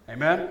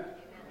 Amen? Amen.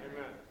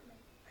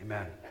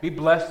 Amen. Be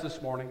blessed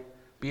this morning.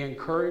 Be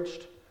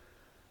encouraged.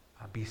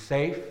 Be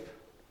safe.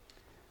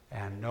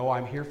 And know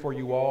I'm here for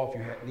you all. If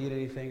you need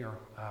anything or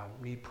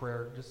need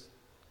prayer, just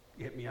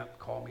hit me up,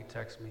 call me,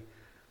 text me.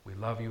 We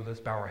love you. Let's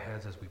bow our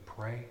heads as we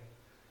pray,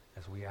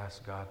 as we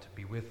ask God to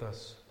be with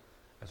us,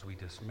 as we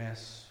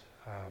dismiss.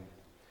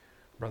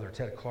 Brother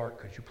Ted Clark,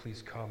 could you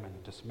please come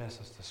and dismiss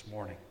us this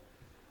morning?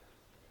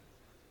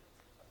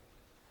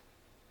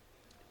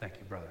 Thank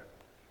you, brother.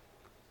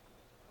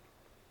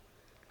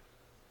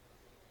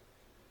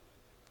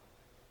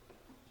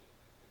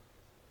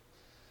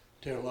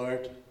 Dear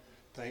Lord,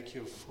 thank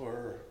you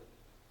for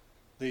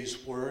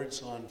these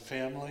words on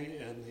family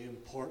and the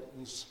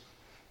importance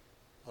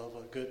of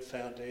a good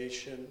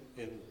foundation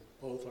in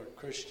both our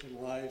Christian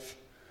life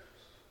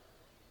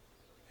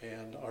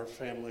and our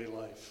family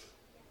life.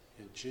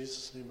 In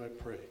Jesus' name I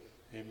pray.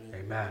 Amen.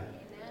 Amen. Amen.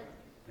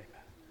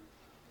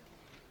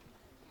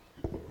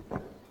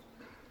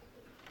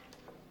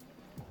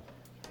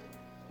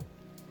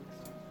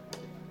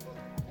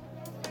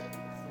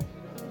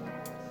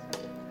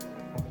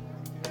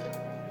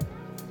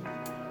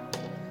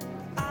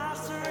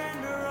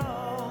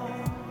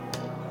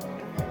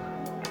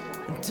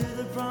 To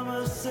the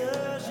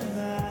promises you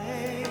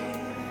made,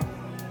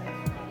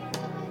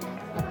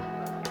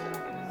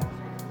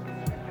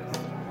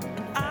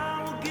 and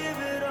I will give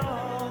it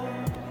all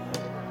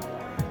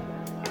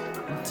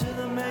to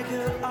the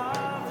maker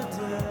of the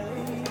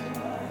day.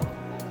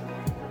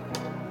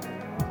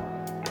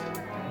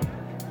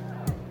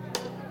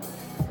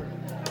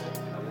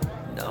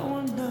 No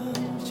one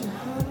knows your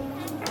heart,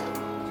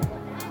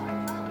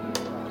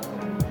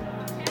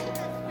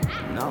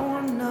 no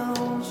one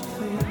knows your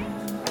fear.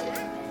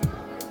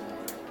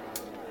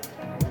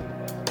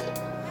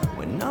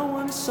 No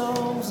one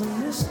solves a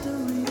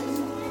mystery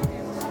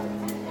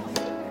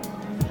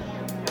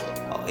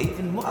or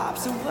even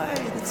wipes away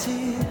the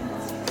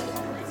tears.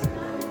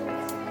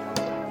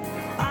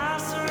 I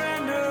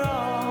surrender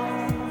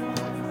all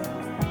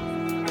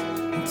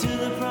to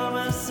the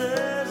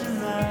promises